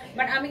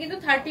 বাট আমি কিন্তু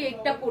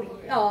 38টা পরি,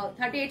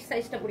 38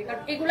 সাইজটা পরি,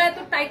 কারণ এগুলো এত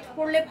টাইট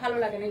পরলে ভালো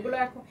লাগে না, এগুলো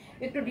এখন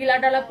একটু ঢিলা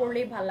ঢালা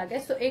পরলেই ভালো লাগে।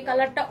 সো এই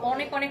কালারটা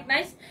অনেক অনেক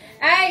নাইস।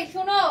 এই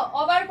শোনো,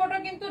 ওভারকোটও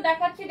কিন্তু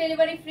দেখাচ্ছি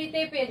ডেলিভারি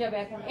ফ্রিতেই পেয়ে যাবে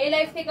এখন এই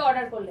লাইভ থেকে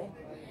অর্ডার করলে।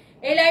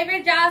 এই লাইভে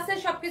যা আছে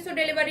সবকিছু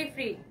ডেলিভারি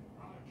ফ্রি,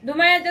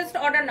 দুমায়া জাস্ট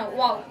অর্ডার নাও।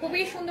 ওয়াও,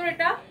 খুবই সুন্দর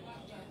এটা।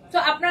 তো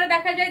আপনারা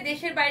দেখা যায়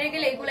দেশের বাইরে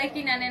গেলে এগুলাই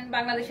কিনে নেন,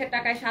 বাংলাদেশের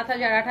টাকায়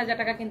 7000 8000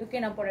 টাকা কিন্তু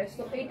কেনা পড়ে।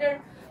 তো এইটার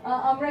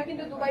আমরা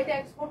কিন্তু দুবাইতে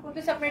এক্সপোর্ট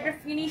করতেছি। আপনারা এটার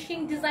ফিনিশিং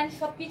ডিজাইন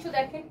সবকিছু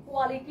দেখেন,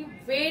 কোয়ালিটি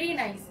ভেরি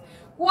নাইস,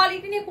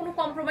 কোয়ালিটি নিয়ে কোনো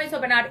কম্প্রোমাইজ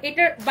হবে না। আর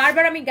এটার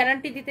বারবার আমি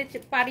গ্যারান্টি দিতে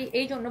পারি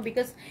এই জন্য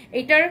বিকজ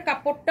এটার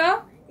কাপড়টা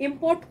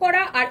ইম্পোর্ট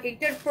করা আর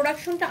এটার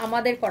প্রোডাকশনটা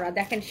আমাদের করা।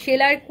 দেখেন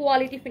সেলাইয়ের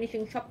কোয়ালিটি,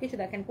 ফিনিশিং সবকিছু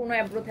দেখেন, কোনো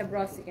অ্যাব্রো থ্যাব্রো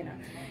আছে কিনা,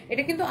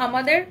 এটা কিন্তু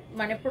আমাদের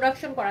মানে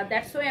প্রোডাকশন করা,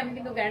 দ্যাটস ওয়াই আমি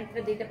কিন্তু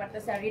গ্যারান্টিটা দিতে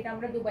পারতেছি। আর এটা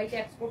আমরা দুবাইতে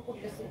এক্সপোর্ট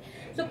করতেছি।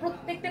 সো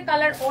প্রত্যেকটা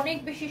কালার অনেক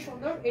বেশি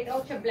সুন্দর। এটা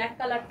হচ্ছে ব্ল্যাক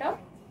কালারটা,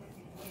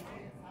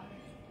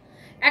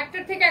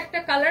 একটার থেকে একটা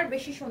কালার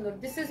বেশি সুন্দর।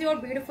 This is your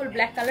beautiful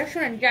black colour.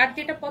 শুনেন, যার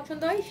যেটা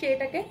পছন্দ হয় সে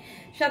এটাকে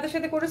সাথে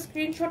সাথে করে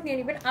স্ক্রিনশট নিয়ে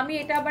নেবেন। আমি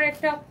এটা আবার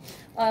একটা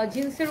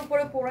জিন্সের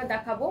উপরে পরে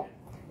দেখাবো।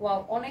 ওয়াও,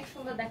 অনেক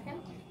সুন্দর দেখেন,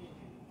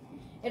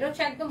 এটা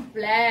হচ্ছে একদম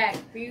ব্ল্যাক,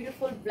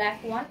 বিউটিফুল ব্ল্যাক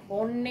ওয়ান,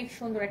 অনেক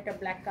সুন্দর একটা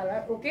ব্ল্যাক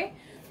কালার, ওকে।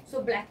 সো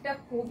ব্ল্যাকটা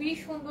খুবই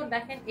সুন্দর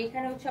দেখেন।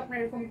 এখানে হচ্ছে আপনার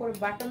এরকম করে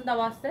বাটন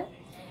দেওয়া আছে,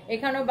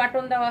 এখানেও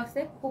বাটন দেওয়া আছে,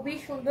 খুবই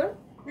সুন্দর।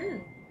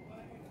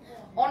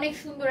 অনেক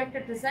সুন্দর একটা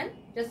ডিজাইন,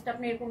 জাস্ট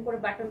আপনি এরকম করে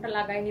বাটনটা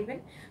লাগাই নেবেন।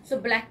 সো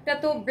ব্ল্যাকটা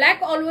তো ব্ল্যাক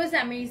অলওয়েজ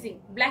অ্যামেজিং,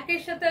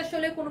 ব্ল্যাকের সাথে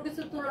আসলে কোনো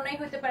কিছু তুলনাই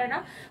হতে পারে না।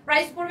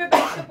 প্রাইস পড়বে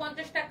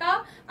 2250 টাকা।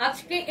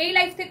 আজকে এই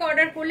লাইভ থেকে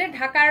অর্ডার করলে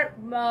ঢাকার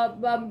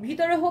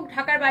ভিতরে হোক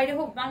ঢাকার বাইরে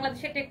হোক,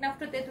 বাংলাদেশের Teknaf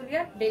two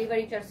Tetulia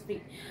delivery charge free.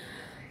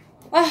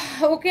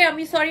 ওকে,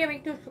 আমি সরি, আমি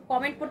একটু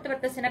কমেন্ট করতে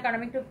পারতেছি না কারণ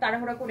আমি একটু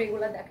তাড়াহুড়া করে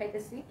এগুলো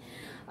দেখাইতেছি।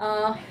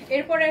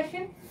 এরপরে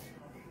আসেন,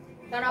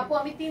 কারণ আপু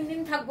আমি 3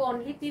 দিন থাকবো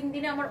অনলি, 3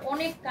 দিনে আমার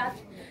অনেক কাজ,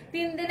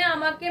 3 দিনে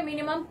আমাকে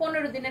মিনিমাম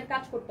 15 দিনের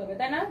কাজ করতে হবে,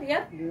 তাই না রিয়া?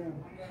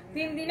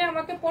 3 দিনে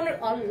আমাকে 15,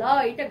 আল্লাহ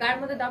এটা গায়ের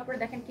মধ্যে দাও করে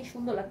দেখেন কি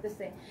সুন্দর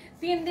লাগতেছে।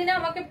 3 দিনে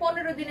আমাকে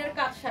 15 দিনের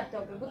কাজ সারতে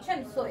হবে, বুঝছেন?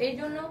 সো এই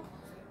জন্য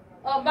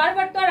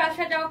বারবার তো আর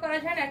আসা যাওয়া করা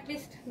যায় না,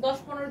 অ্যাটলিস্ট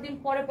 10-15 দিন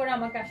পরে পরে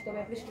আমাকে আসতে হবে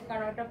অ্যাটলিস্ট,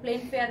 কারণ একটা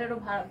প্লেন ফেয়ারেরও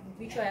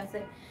বিষয়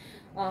আছে,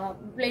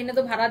 প্লেনে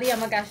তো ভাড়া দিয়ে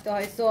আমাকে আসতে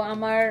হয়। সো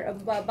আমার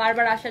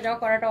বারবার আসা যাওয়া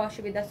করাটা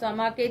অসুবিধা। সো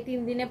আমাকে 3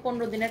 দিনে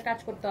 15 দিনের কাজ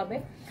করতে হবে।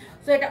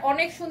 সো এটা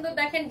অনেক সুন্দর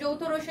দেখেন।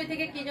 যৌথ রসই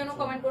থেকে কি যেন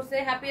কমেন্ট করছে,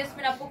 হ্যাপি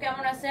ইয়াসমিন আপু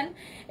কেমন আছেন?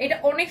 এটা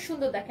অনেক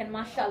সুন্দর দেখেন,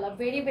 মাশাআল্লাহ,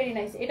 ভেরি ভেরি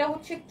নাইস। এটা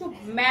হচ্ছে একটু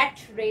ম্যাট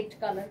রেড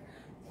কালার,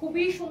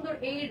 খুবই সুন্দর।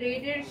 এই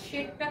রেডের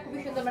শেডটা খুবই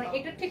সুন্দর, মানে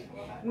এটা ঠিক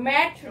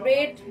ম্যাট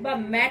রেড বা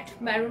ম্যাট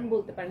ম্যারুন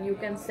বলতে পারেন, you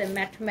can say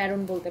mat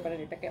maroon বলতে পারেন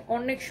এটাকে।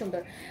 অনেক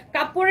সুন্দর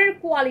কাপড়ের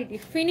কোয়ালিটি,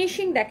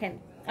 ফিনিশিং দেখেন,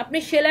 আপনি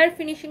সেলাইয়ের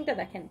ফিনিশিংটা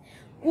দেখেন,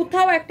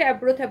 কোথাও একটা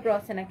অ্যাব্রো থ্যাব্রো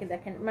আছে নাকি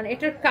দেখেন, মানে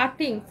এটার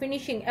কাটিং,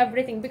 ফিনিশিং,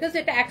 এভরিথিং, বিকজ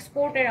এটা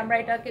এক্সপোর্টের, আমরা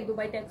এটাকে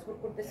দুবাইতে এক্সপোর্ট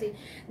করতেছি,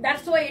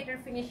 দ্যাটস ওয়াই এটার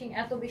ফিনিশিং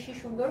এত বেশি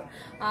সুন্দর।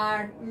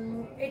 আর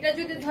এটা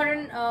যদি ধরেন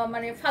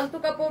মানে ফালতু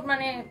কাপড়,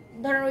 মানে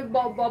ধরেন ওই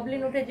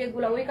ববলিন উঠে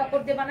যেগুলো, ওই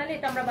কাপড় দিয়ে বানালে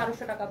এটা আমরা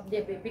 1200 টাকা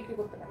দিয়ে বিক্রি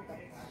করতে পারতাম।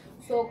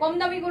 সো কম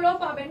দামিগুলোও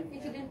পাবেন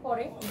কিছুদিন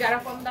পরে, যারা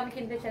কম দামি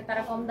কিনতে চায়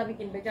তারা কম দামি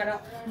কিনবে, যারা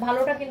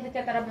ভালোটা কিনতে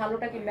চায় তারা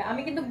ভালোটা কিনবে।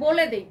 আমি কিন্তু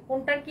বলে দিই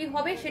কোনটার কি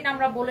হবে, সেটা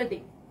আমরা বলে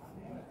দিই।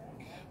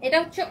 এটা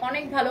হচ্ছে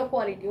অনেক ভালো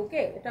কোয়ালিটি,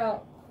 ওকে, এটা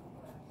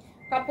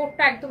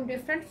কাপড়টা একদম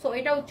ডিফারেন্ট। সো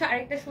এটা হচ্ছে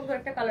আরেকটা সুন্দর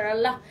একটা কালার।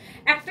 আল্লাহ,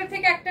 একটা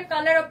থেকে একটা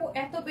কালার আপু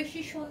এত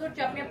বেশি সুন্দর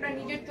যে আপনি আপনার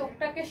নিজের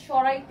চোখটাকে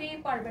সরাইতেই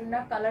পারবেন না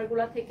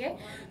কালারগুলা থেকে।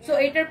 সো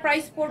এটার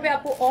প্রাইস পড়বে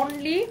আপু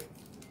অনলি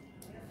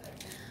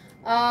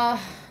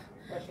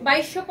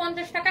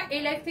 2250 টাকা।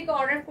 এই লাইভ থেকে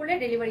অর্ডার করলে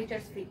ডেলিভারি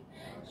চার্জ ফ্রি,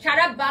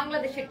 সারা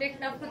বাংলাদেশে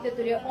টেকনাফ টু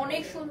তেঁতুলিয়া।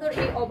 অনেক সুন্দর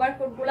এই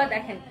ওভারকোট গুলা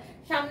দেখেন,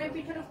 সামনের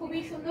পিছনে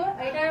খুবই সুন্দর।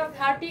 এটা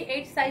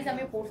 38 সাইজ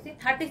আমি পরছি,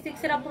 36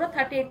 এর আপুরা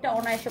 38টা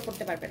অনায়াসে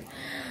করতে পারবেন।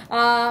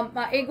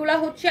 এগুলা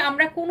হচ্ছে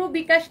আমরা কোনো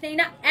বিকাশ নেই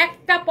না,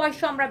 একটা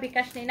পয়সা আমরা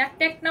বিকাশ নেই না।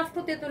 Teknaf two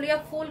Tetulia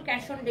full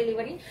cash on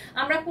delivery,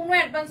 আমরা কোনো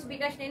অ্যাডভান্স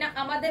বিকাশ নেই না।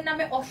 আমাদের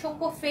নামে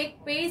অসংখ্য ফেক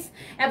পেজ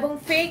এবং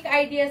ফেক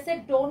আইডি আছে,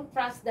 ডোন্ট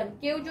ট্রাস্ট দেম।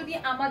 কেউ যদি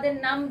আমাদের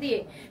নাম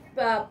দিয়ে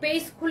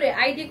পেজ খুলে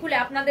আইডি খুলে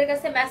আপনাদের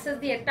কাছে মেসেজ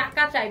দিয়ে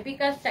টাকা চাই,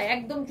 বিকাশ চাই,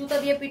 একদম জুতা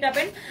দিয়ে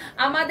পিটাবেন।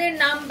 আমাদের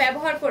নাম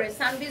ব্যবহার করে,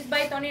 সানবিজ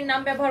বাই তনির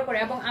নাম ব্যবহার করে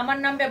এবং আমার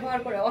নাম ব্যবহার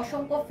করে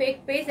অসংখ্য ফেক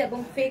পেজ এবং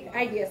ফেক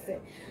আইডি আছে।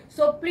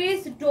 So please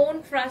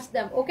don't trust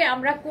them, ওকে?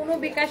 আমরা কোনো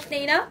বিকাশ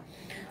নেই না,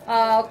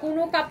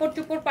 কোনো কাপড়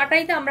চোপড়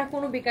পাঠাইতে আমরা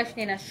কোনো বিকাশ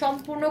নেই না,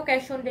 সম্পূর্ণ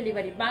ক্যাশ অন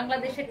ডেলিভারি।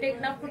 বাংলাদেশের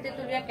Teknaf two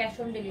Tetulia cash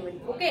on delivery,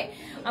 ওকে?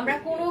 আমরা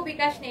কোনো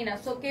বিকাশ নেই না।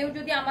 সো কেউ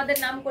যদি আমাদের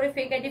নাম করে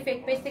ফেক আইডি ফেক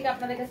পেজ থেকে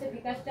আপনাদের কাছে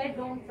বিকাশ চায়,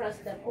 ডোন্ট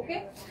ট্রাস্ট দেম, ওকে?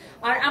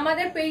 আর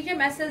আমাদের পেজে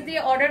মেসেজ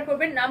দিয়ে অর্ডার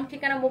করবেন, নাম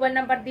ঠিকানা মোবাইল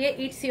নাম্বার দিয়ে।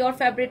 It's your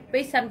favourite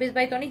page সানবিজ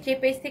by Toni. যে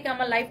পেজ থেকে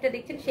আমার লাইভটা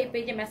দেখছেন সেই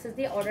পেজে মেসেজ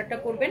দিয়ে অর্ডারটা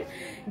করবেন।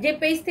 যে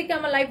পেজ থেকে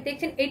আমার লাইভ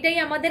দেখছেন এটাই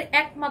আমাদের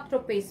একমাত্র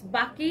পেজ,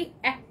 বাকি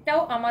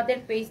একটাও আমাদের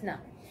পেজ না।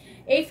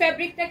 এই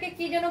ফ্যাব্রিকটাকে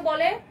কি যেন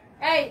বলে?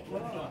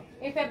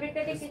 এই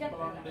ফ্যাব্রিকটাকে কি যেন?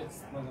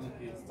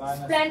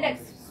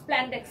 স্প্ল্যান্ডেক্স।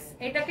 স্প্ল্যান্ডেক্স,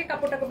 এটাকে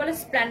কাপড়টাকে বলে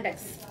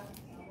স্প্ল্যান্ডেক্স।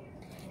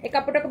 এই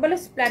কাপড়টাকে বলে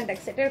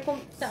স্প্ল্যান্ডেক্স। এটা এরকম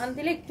টান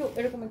দিলে একটু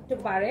এরকম একটু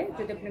বাড়ে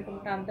যদি আপনি এরকম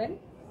টান দেন।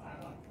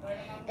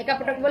 এই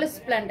কাপড়টাকে বলে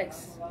স্প্ল্যান্ডেক্স,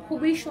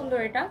 খুবই সুন্দর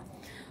এটা।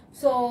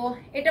 সো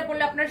এটা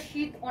পরলে আপনার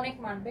শীত অনেক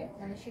মানবে,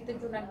 মানে শীতের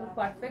জন্য একদম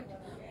পারফেক্ট,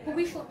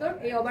 খুবই সুন্দর।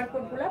 এই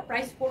ওভারকোটগুলো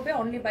প্রাইস পড়বে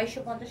অনলি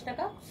 2250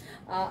 টাকা।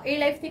 এই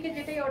লাইভ থেকে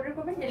যেটাই অর্ডার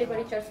করবেন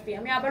ডেলিভারি চার্জ ফ্রি।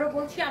 আমি আবারও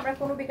বলছি, আমরা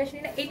কোনো বিকাশ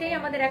নিই না, এটাই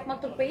আমাদের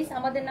একমাত্র পেজ।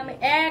 আমাদের নামে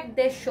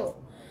 150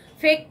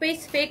 ফেক পেজ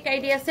ফেক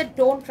আইডি আছে,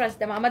 ডোন্ট ট্রাস্ট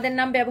দেম। আমাদের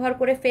নাম ব্যবহার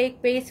করে ফেক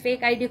পেজ ফেক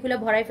আইডি খুলে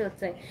ভরাই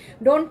ফেলছে,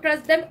 ডোন্ট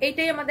ট্রাস্ট দেম।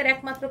 এইটাই আমাদের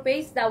একমাত্র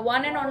page, the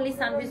one and only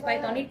সানবিজ by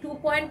Toni.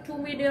 2.2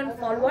 million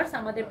followers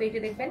আমাদের পেজে,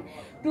 দেখবেন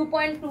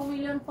 2.2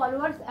 মিলিয়ন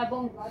ফলোয়ার্স।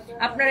 এবং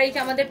আপনারা এই যে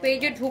আমাদের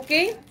পেজে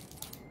ঢুকেই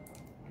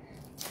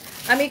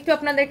আমি একটু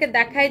আপনাদেরকে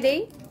দেখাই দেই।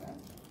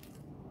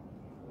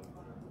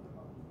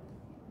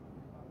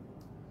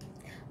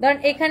 ধরেন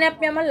এখানে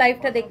আপনি আমার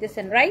লাইভটা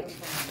দেখতেছেন, রাইট?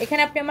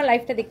 এখানে আপনি আমার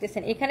লাইভটা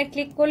দেখতেছেন, এখানে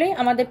ক্লিক করলে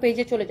আমাদের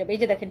পেজে চলে যাবে। এই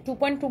যে দেখেন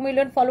 2.2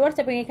 মিলিয়ন ফলোয়ার্স,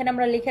 এবং এখানে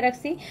আমরা লিখে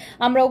রাখছি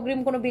আমরা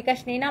অগ্রিম কোনো বিকাশ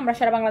নেই না, আমরা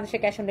সারা বাংলাদেশে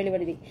ক্যাশ অন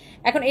ডেলিভারি দিই।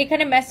 এখন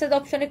এখানে মেসেজ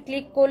অপশনে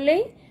ক্লিক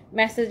করলেই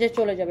মেসেজে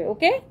চলে যাবে,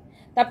 ওকে?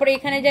 তারপরে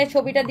এখানে যে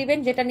ছবিটা দিবেন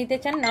যেটা নিতে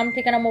চান, নাম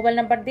ঠিকানা মোবাইল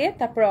নাম্বার দিয়ে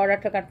তারপরে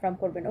অর্ডারটা কনফার্ম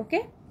করবেন, ওকে?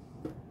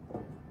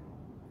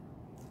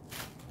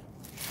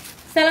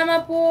 সালাম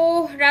আপু,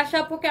 রাশা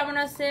আপু কেমন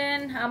আছেন?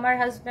 আমার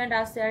হাজব্যান্ড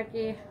আছে আর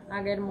কি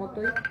আগের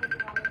মতোই।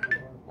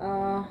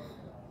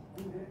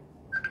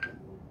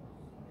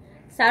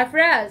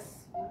 সারফরাজ,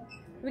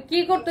 তুমি কি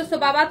করতেছো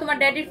বাবা? তোমার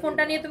ড্যাডির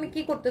ফোনটা নিয়ে তুমি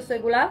কি করতেছো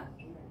এগুলা?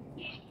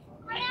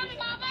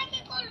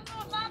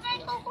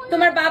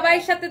 তোমার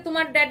বাবার সাথে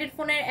তোমার ড্যাডির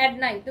ফোনের অ্যাড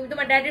নাই, তুমি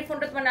তোমার ড্যাডির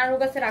ফোনটা তোমার নানুর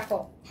কাছে রাখো।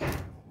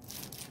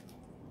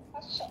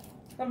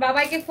 তোমার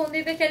বাবাইকে ফোন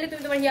দিতে চাইলে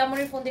তুমি তোমার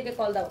হিয়ামনির ফোন থেকে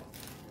কল দাও,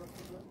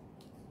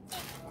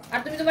 আর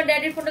তুমি তোমার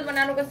ড্যাডির ফোনটা তোমার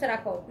নানুর কাছে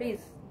রাখো please.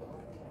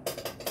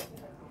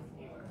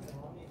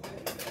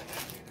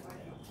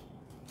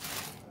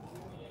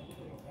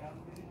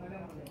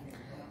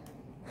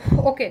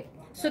 Okay,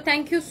 so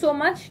thank you so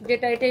much,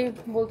 যেটা এটাই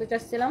বলতে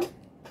চাচ্ছিলাম।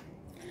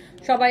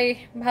 সবাই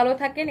ভালো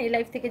থাকেন, এই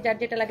লাইফ থেকে যার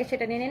যেটা লাগে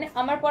সেটা নিয়ে নিন।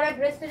 আমার পরা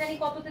ড্রেসটা জানি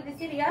কততে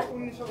দিচ্ছি রিয়া?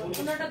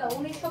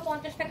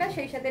 1950 টাকা,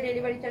 সেই সাথে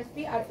ডেলিভারি চার্জ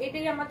ফ্রি। আর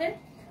এটাই আমাদের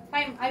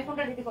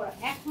আইফোনটা রেডি করা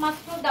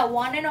একমাত্র the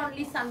one and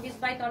only সানবিজ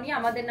by Toni.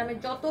 আমাদের নামে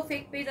যত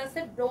ফেক পেজ আছে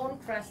ডোন্ট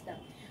ট্রাস্ট দেম,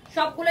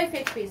 সবগুলোই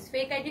fake page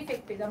fake ID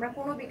fake page, আমরা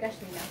কোনো বিকাশ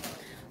নিই না।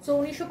 সো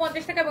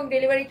 1950 টাকা এবং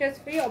ডেলিভারি চার্জ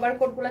ফ্রি।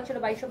 ওভারকোট গুলো ছিল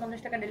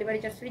 2250 টাকা, ডেলিভারি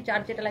চার্জ ফ্রি।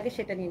 যার যেটা লাগে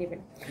সেটা নিয়ে নেবেন।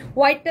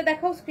 হোয়াইটটা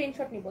দেখাও,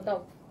 স্ক্রিনশট নিব, দাও।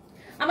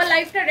 আমার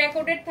লাইভটা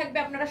রেকর্ডেড থাকবে,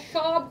 আপনারা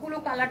সবগুলো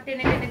কালার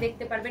টেনে টেনে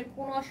দেখতে পারবেন,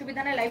 কোনো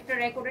অসুবিধা নেই। লাইভটা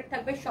রেকর্ডেড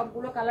থাকবে,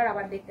 সবগুলো কালার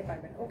আবার দেখতে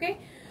পারবেন, ওকে?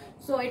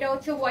 সো এটা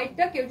হচ্ছে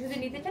হোয়াইটটা, কেউ যদি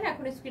নিতে চান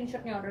এখন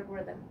স্ক্রিনশট নিয়ে অর্ডার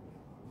করে দেন।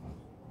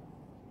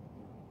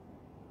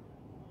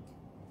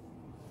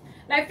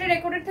 লাইভটা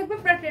রেকর্ডেড থাকবে,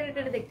 পুরো টেনে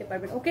টেনে দেখতে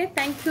পারবেন, ওকে?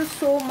 Thank you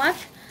so much.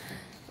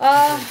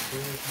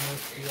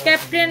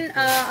 Captain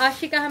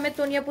Ashiq Ahmed,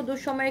 তনিয়াপু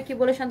দুঃসময়ে কি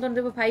বলে সান্ত্বনা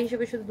দেবো? ভাই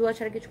হিসেবে শুধু দোয়া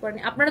ছাড়া কিছু করেনি।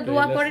 আপনারা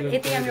দোয়া করেন,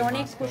 এতেই আমি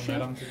অনেক খুশি।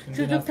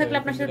 সুযোগ থাকলে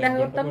আপনার সাথে দেখা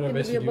করতাম,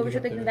 কিন্তু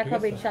ভবিষ্যতে কিন্তু দেখা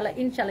হবে ইনশাল্লাহ।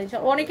 ইনশাল্লাহ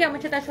অনেকে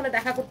আমার সাথে আসলে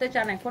দেখা করতে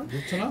চান এখন,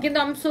 কিন্তু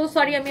আই এম সো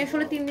সরি। আমি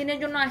আসলে 3 দিনের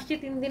জন্য আসছি,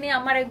 3 দিনে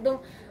আমার একদম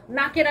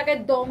নাকের আগে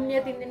দম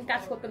নিয়ে 3 দিন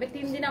কাজ করতে হবে,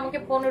 3 দিনে আমাকে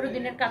 15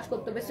 দিনের কাজ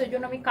করতে হবে। সেই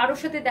জন্য আমি কারোর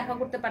সাথে দেখা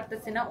করতে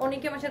পারতেছি না।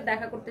 অনেকে আমার সাথে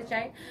দেখা করতে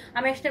চায়,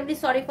 আমি এক্সট্রিমলি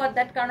সরি ফর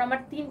দ্যাট, কারণ আমার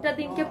 3টা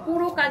দিনকে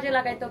পুরো কাজে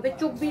লাগাইতে হবে,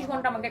 24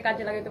 ঘন্টা আমাকে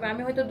কাজে লাগাইতে হবে।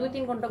 আমি হয়তো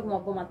 2-3 ঘন্টা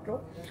ঘুমাবো মাত্র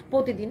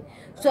প্রতিদিন।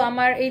 সো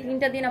আমার এই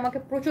 3টা দিন আমাকে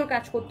প্রচুর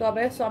কাজ করতে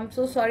হবে। So I am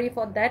so sorry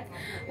for that.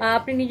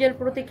 আপনি নিজের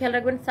প্রতি খেয়াল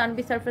রাখবেন,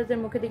 সানবি সারফেসের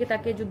মুখের দিকে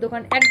তাকিয়ে যুদ্ধ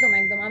করেন। একদম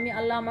একদম, আমি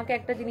আল্লাহ আমাকে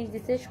একটা জিনিস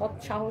দিছে, সৎ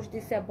সাহস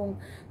দিছে এবং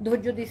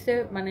ধৈর্য দিছে,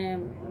 মানে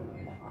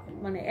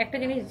মানে একটা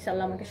জিনিস দিচ্ছে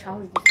আল্লাহ আমাকে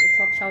সাহস দিচ্ছে,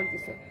 সৎ সাহস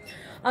দিচ্ছে।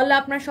 আল্লাহ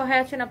আপনার সহায়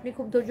আছেন, আপনি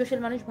খুব ধৈর্যশীল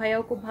মানুষ,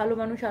 ভাইয়াও খুব ভালো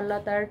মানুষ, আল্লাহ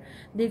তার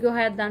দীর্ঘ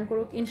হায়াত দান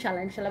করুক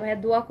ইনশাল্লাহ। ইনশাল্লাহ ভাইয়া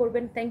দোয়া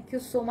করবেন। Thank you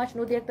so much.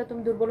 নদী একটা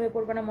তুমি দুর্বল হয়ে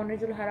পড়বে না, মনের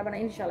জোর হারাবে না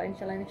ইনশাল্লাহ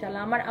ইনশাল্লাহ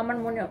ইনশাল্লাহ। আমার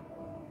মনে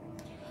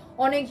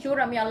অনেক জোর,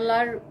 আমি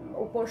আল্লাহর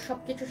উপর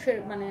সবকিছু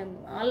মানে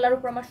আল্লাহর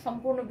উপর আমার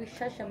সম্পূর্ণ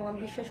বিশ্বাস, এবং আমি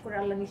বিশ্বাস করে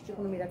আল্লাহ নিশ্চয়ই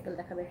কোনো মিরাক্কেল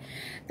দেখাবে।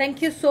 Thank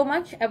you so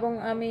much. এবং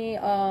আমি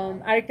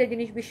আরেকটা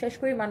জিনিস বিশ্বাস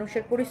করি,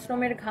 মানুষের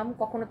পরিশ্রমের ঘাম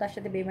কখনো তার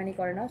সাথে বেইমানি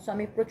করে না। সো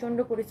আমি প্রচণ্ড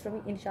পরিশ্রমী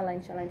ইনশাল্লাহ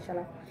ইনশাল্লাহ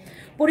ইনশাল্লাহ।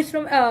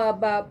 পরিশ্রম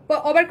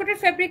ওভারকোটের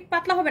ফ্যাব্রিক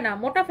পাতলা হবে না,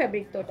 মোটা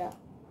ফ্যাব্রিক তো এটা।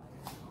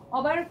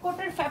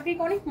 ওভারকোটের ফ্যাব্রিক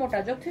অনেক মোটা,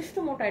 যথেষ্ট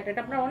মোটা, এটা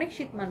আপনার অনেক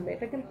শীত মানবে।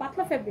 এটা কিন্তু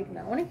পাতলা ফ্যাব্রিক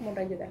না, অনেক মোটা।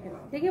 এই যে দেখেন,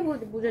 দেখে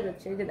বোঝা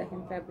যাচ্ছে, এই যে দেখেন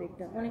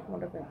ফ্যাব্রিকটা অনেক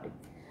মোটা ফ্যাব্রিক,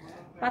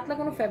 পাতলা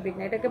কোনো ফ্যাব্রিক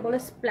না। এটাকে বলে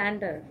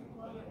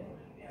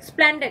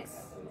স্প্ল্যান্ডেক্স,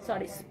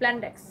 সরি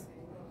স্প্ল্যান্ডেক্স,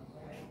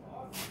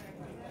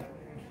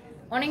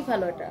 অনেক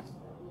ভালো এটা।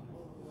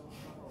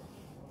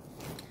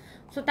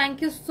 So thank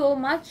you so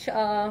much.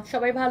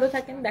 সবাই ভালো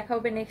থাকেন, দেখা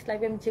হবে নেক্সট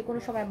লাইভে। আমি যে কোনো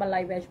সময় আবার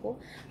লাইভে আসবো।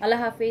 আল্লাহ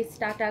হাফিজ,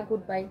 টাটা,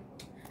 গুড বাই।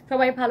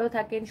 সবাই ভালো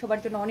থাকেন, সবার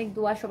জন্য অনেক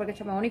দোয়া, সবার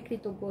কাছে আমি অনেক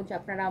কৃতজ্ঞ যে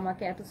আপনারা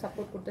আমাকে এত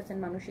সাপোর্ট করতেছেন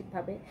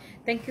মানসিকভাবে।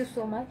 Thank you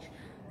so much.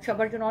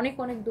 সবার জন্য অনেক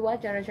অনেক দোয়া,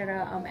 যারা যারা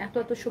এত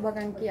এত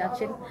শুভাকাঙ্ক্ষী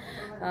আছেন।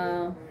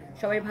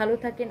 সবাই ভালো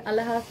থাকেন,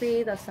 আল্লাহ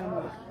হাফিজ, আসসালামু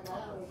আলাইকুম।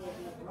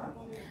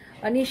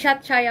 নিশাদ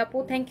শাই আপু,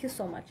 thank you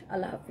so much,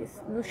 Allah Hafiz.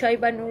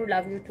 Nusaiba Noor,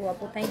 love you two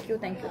আপু, thank you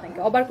thank you thank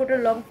you. ওভারকোটের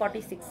long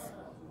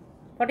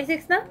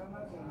 46 না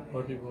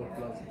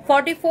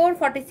 44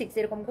 46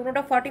 এরকম,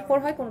 কোনোটা 44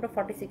 হয় কোনোটা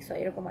 46 হয়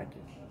এরকম আর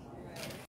কি।